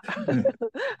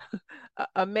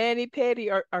 a mani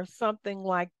pedi or something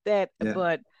like that.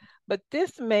 Yeah. But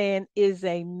this man is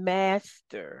a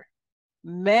master,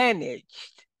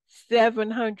 managed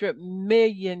 $700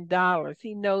 million.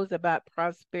 He knows about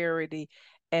prosperity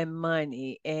and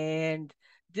money. And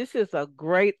this is a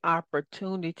great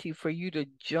opportunity for you to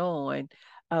join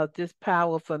this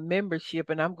powerful membership.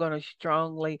 And I'm going to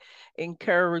strongly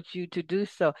encourage you to do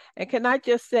so. And can I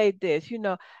just say this?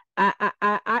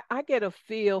 I get a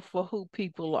feel for who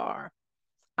people are.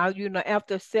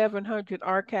 After 700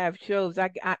 archive shows,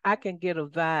 I can get a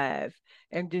vibe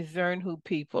and discern who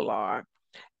people are.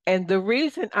 And the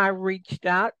reason I reached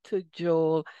out to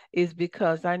Joel is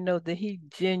because I know that he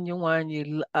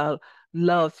genuinely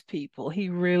loves people. He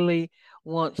really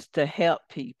wants to help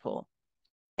people.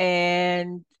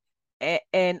 And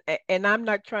and I'm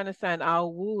not trying to sound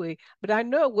all wooey, but I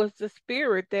know it was the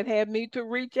spirit that had me to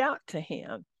reach out to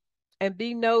him and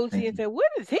be nosy Thank and you. say,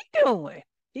 what is he doing?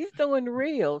 He's doing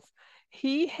reels.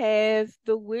 He has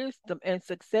the wisdom, and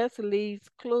success leaves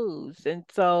clues. And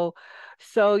so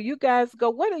you guys go,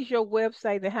 what is your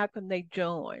website and how can they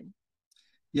join?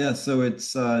 Yeah. So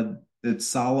it's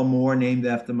Salomon, named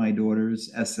after my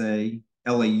daughters,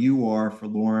 SALAUR for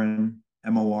Lauren,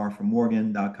 MOR for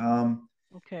Morgan.com.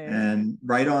 Okay. And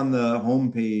right on the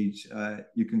homepage,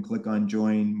 you can click on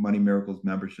Join Money Miracles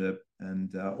membership,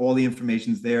 and all the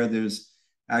information's there. There's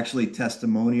actually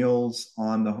testimonials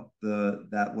on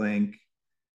that link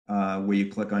where you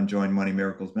click on Join Money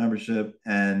Miracles membership,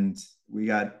 and we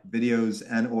got videos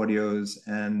and audios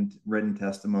and written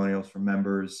testimonials from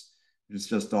members. It's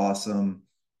just awesome.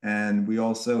 And we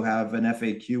also have an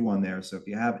FAQ on there. So if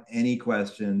you have any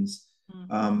questions,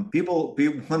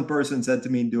 one person said to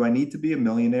me, do I need to be a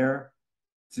millionaire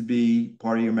to be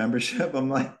part of your membership? I'm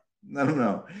like, I don't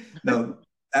know. No,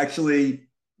 actually,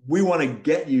 we want to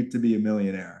get you to be a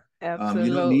millionaire. You don't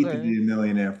need to Absolutely. be a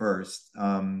millionaire first.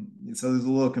 So there's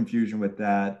a little confusion with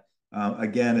that.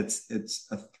 Again, it's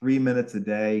a 3 minutes a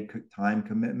day time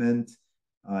commitment,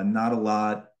 not a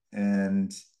lot.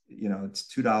 And, it's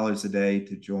 $2 a day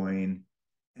to join.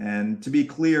 And to be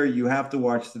clear, you have to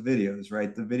watch the videos,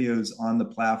 right? The videos on the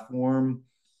platform,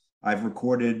 I've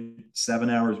recorded 7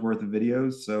 hours worth of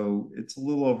videos. So it's a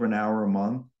little over an hour a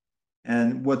month.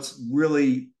 And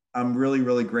I'm really,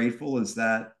 really grateful is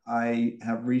that I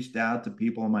have reached out to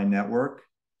people in my network,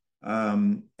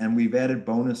 and we've added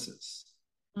bonuses.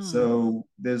 Mm. So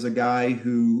there's a guy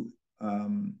who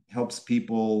helps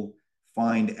people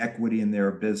find equity in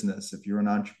their business if you're an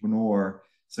entrepreneur.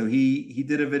 So he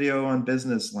did a video on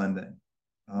business lending.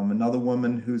 Another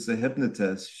woman who's a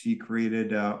hypnotist, she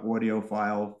created an audio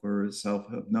file for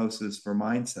self-hypnosis for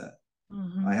mindset.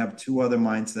 I have 2 other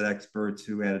mindset experts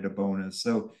who added a bonus.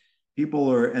 So people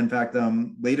are, in fact,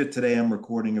 later today, I'm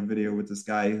recording a video with this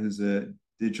guy who's a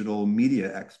digital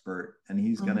media expert, and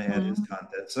he's going to add his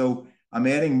content. So I'm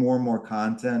adding more and more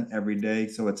content every day.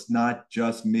 So it's not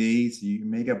just me. So you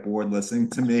may get bored listening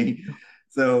to me.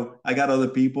 So I got other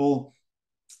people.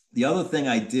 The other thing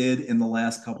I did in the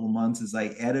last couple of months is I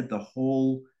added the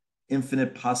whole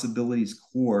Infinite Possibilities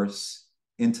course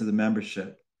into the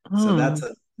membership. So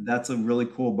that's a really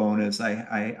cool bonus.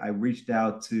 I reached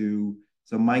out to,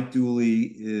 so Mike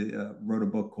Dooley wrote a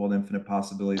book called Infinite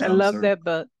Possibilities. I love that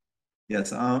book.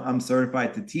 Yes, I'm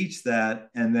certified to teach that.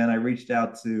 And then I reached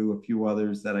out to a few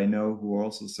others that I know who are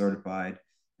also certified,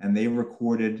 and they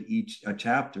recorded each a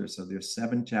chapter. So there's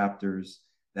 7 chapters.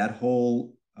 That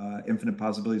whole Infinite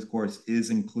Possibilities course is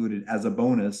included as a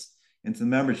bonus into the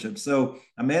membership. So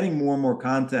I'm adding more and more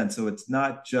content. So it's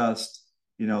not just,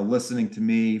 listening to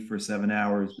me for 7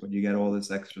 hours, but you get all this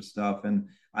extra stuff. And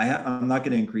I'm not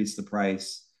going to increase the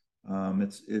price.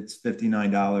 It's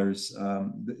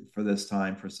 $59 for this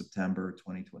time for September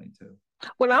 2022.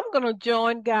 Well, I'm going to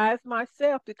join guys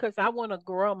myself because I want to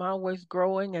grow. I'm always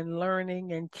growing and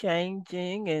learning and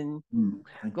changing and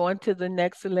going to the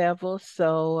next level.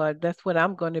 So that's what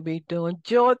I'm going to be doing.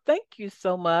 Joy, thank you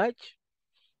so much.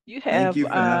 You Thank have you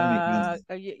for having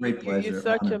me. Great pleasure. you're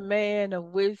such honor. a man of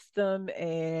wisdom,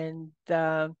 and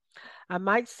I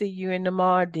might see you in the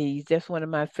Maldives. That's one of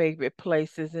my favorite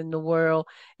places in the world.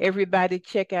 Everybody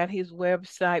check out his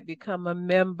website, become a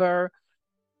member,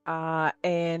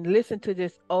 and listen to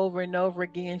this over and over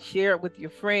again. Share it with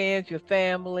your friends, your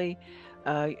family,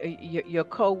 your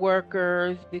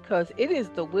co-workers, because it is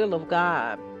the will of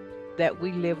God that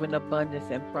we live in abundance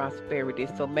and prosperity.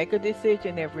 So make a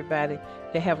decision, everybody,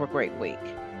 to have a great week.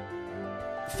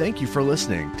 Thank you for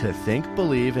listening to Think,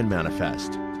 Believe, and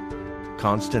Manifest.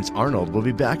 Constance Arnold will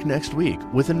be back next week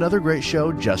with another great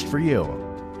show just for you.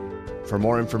 For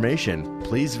more information,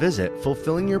 please visit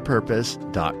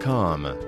fulfillingyourpurpose.com.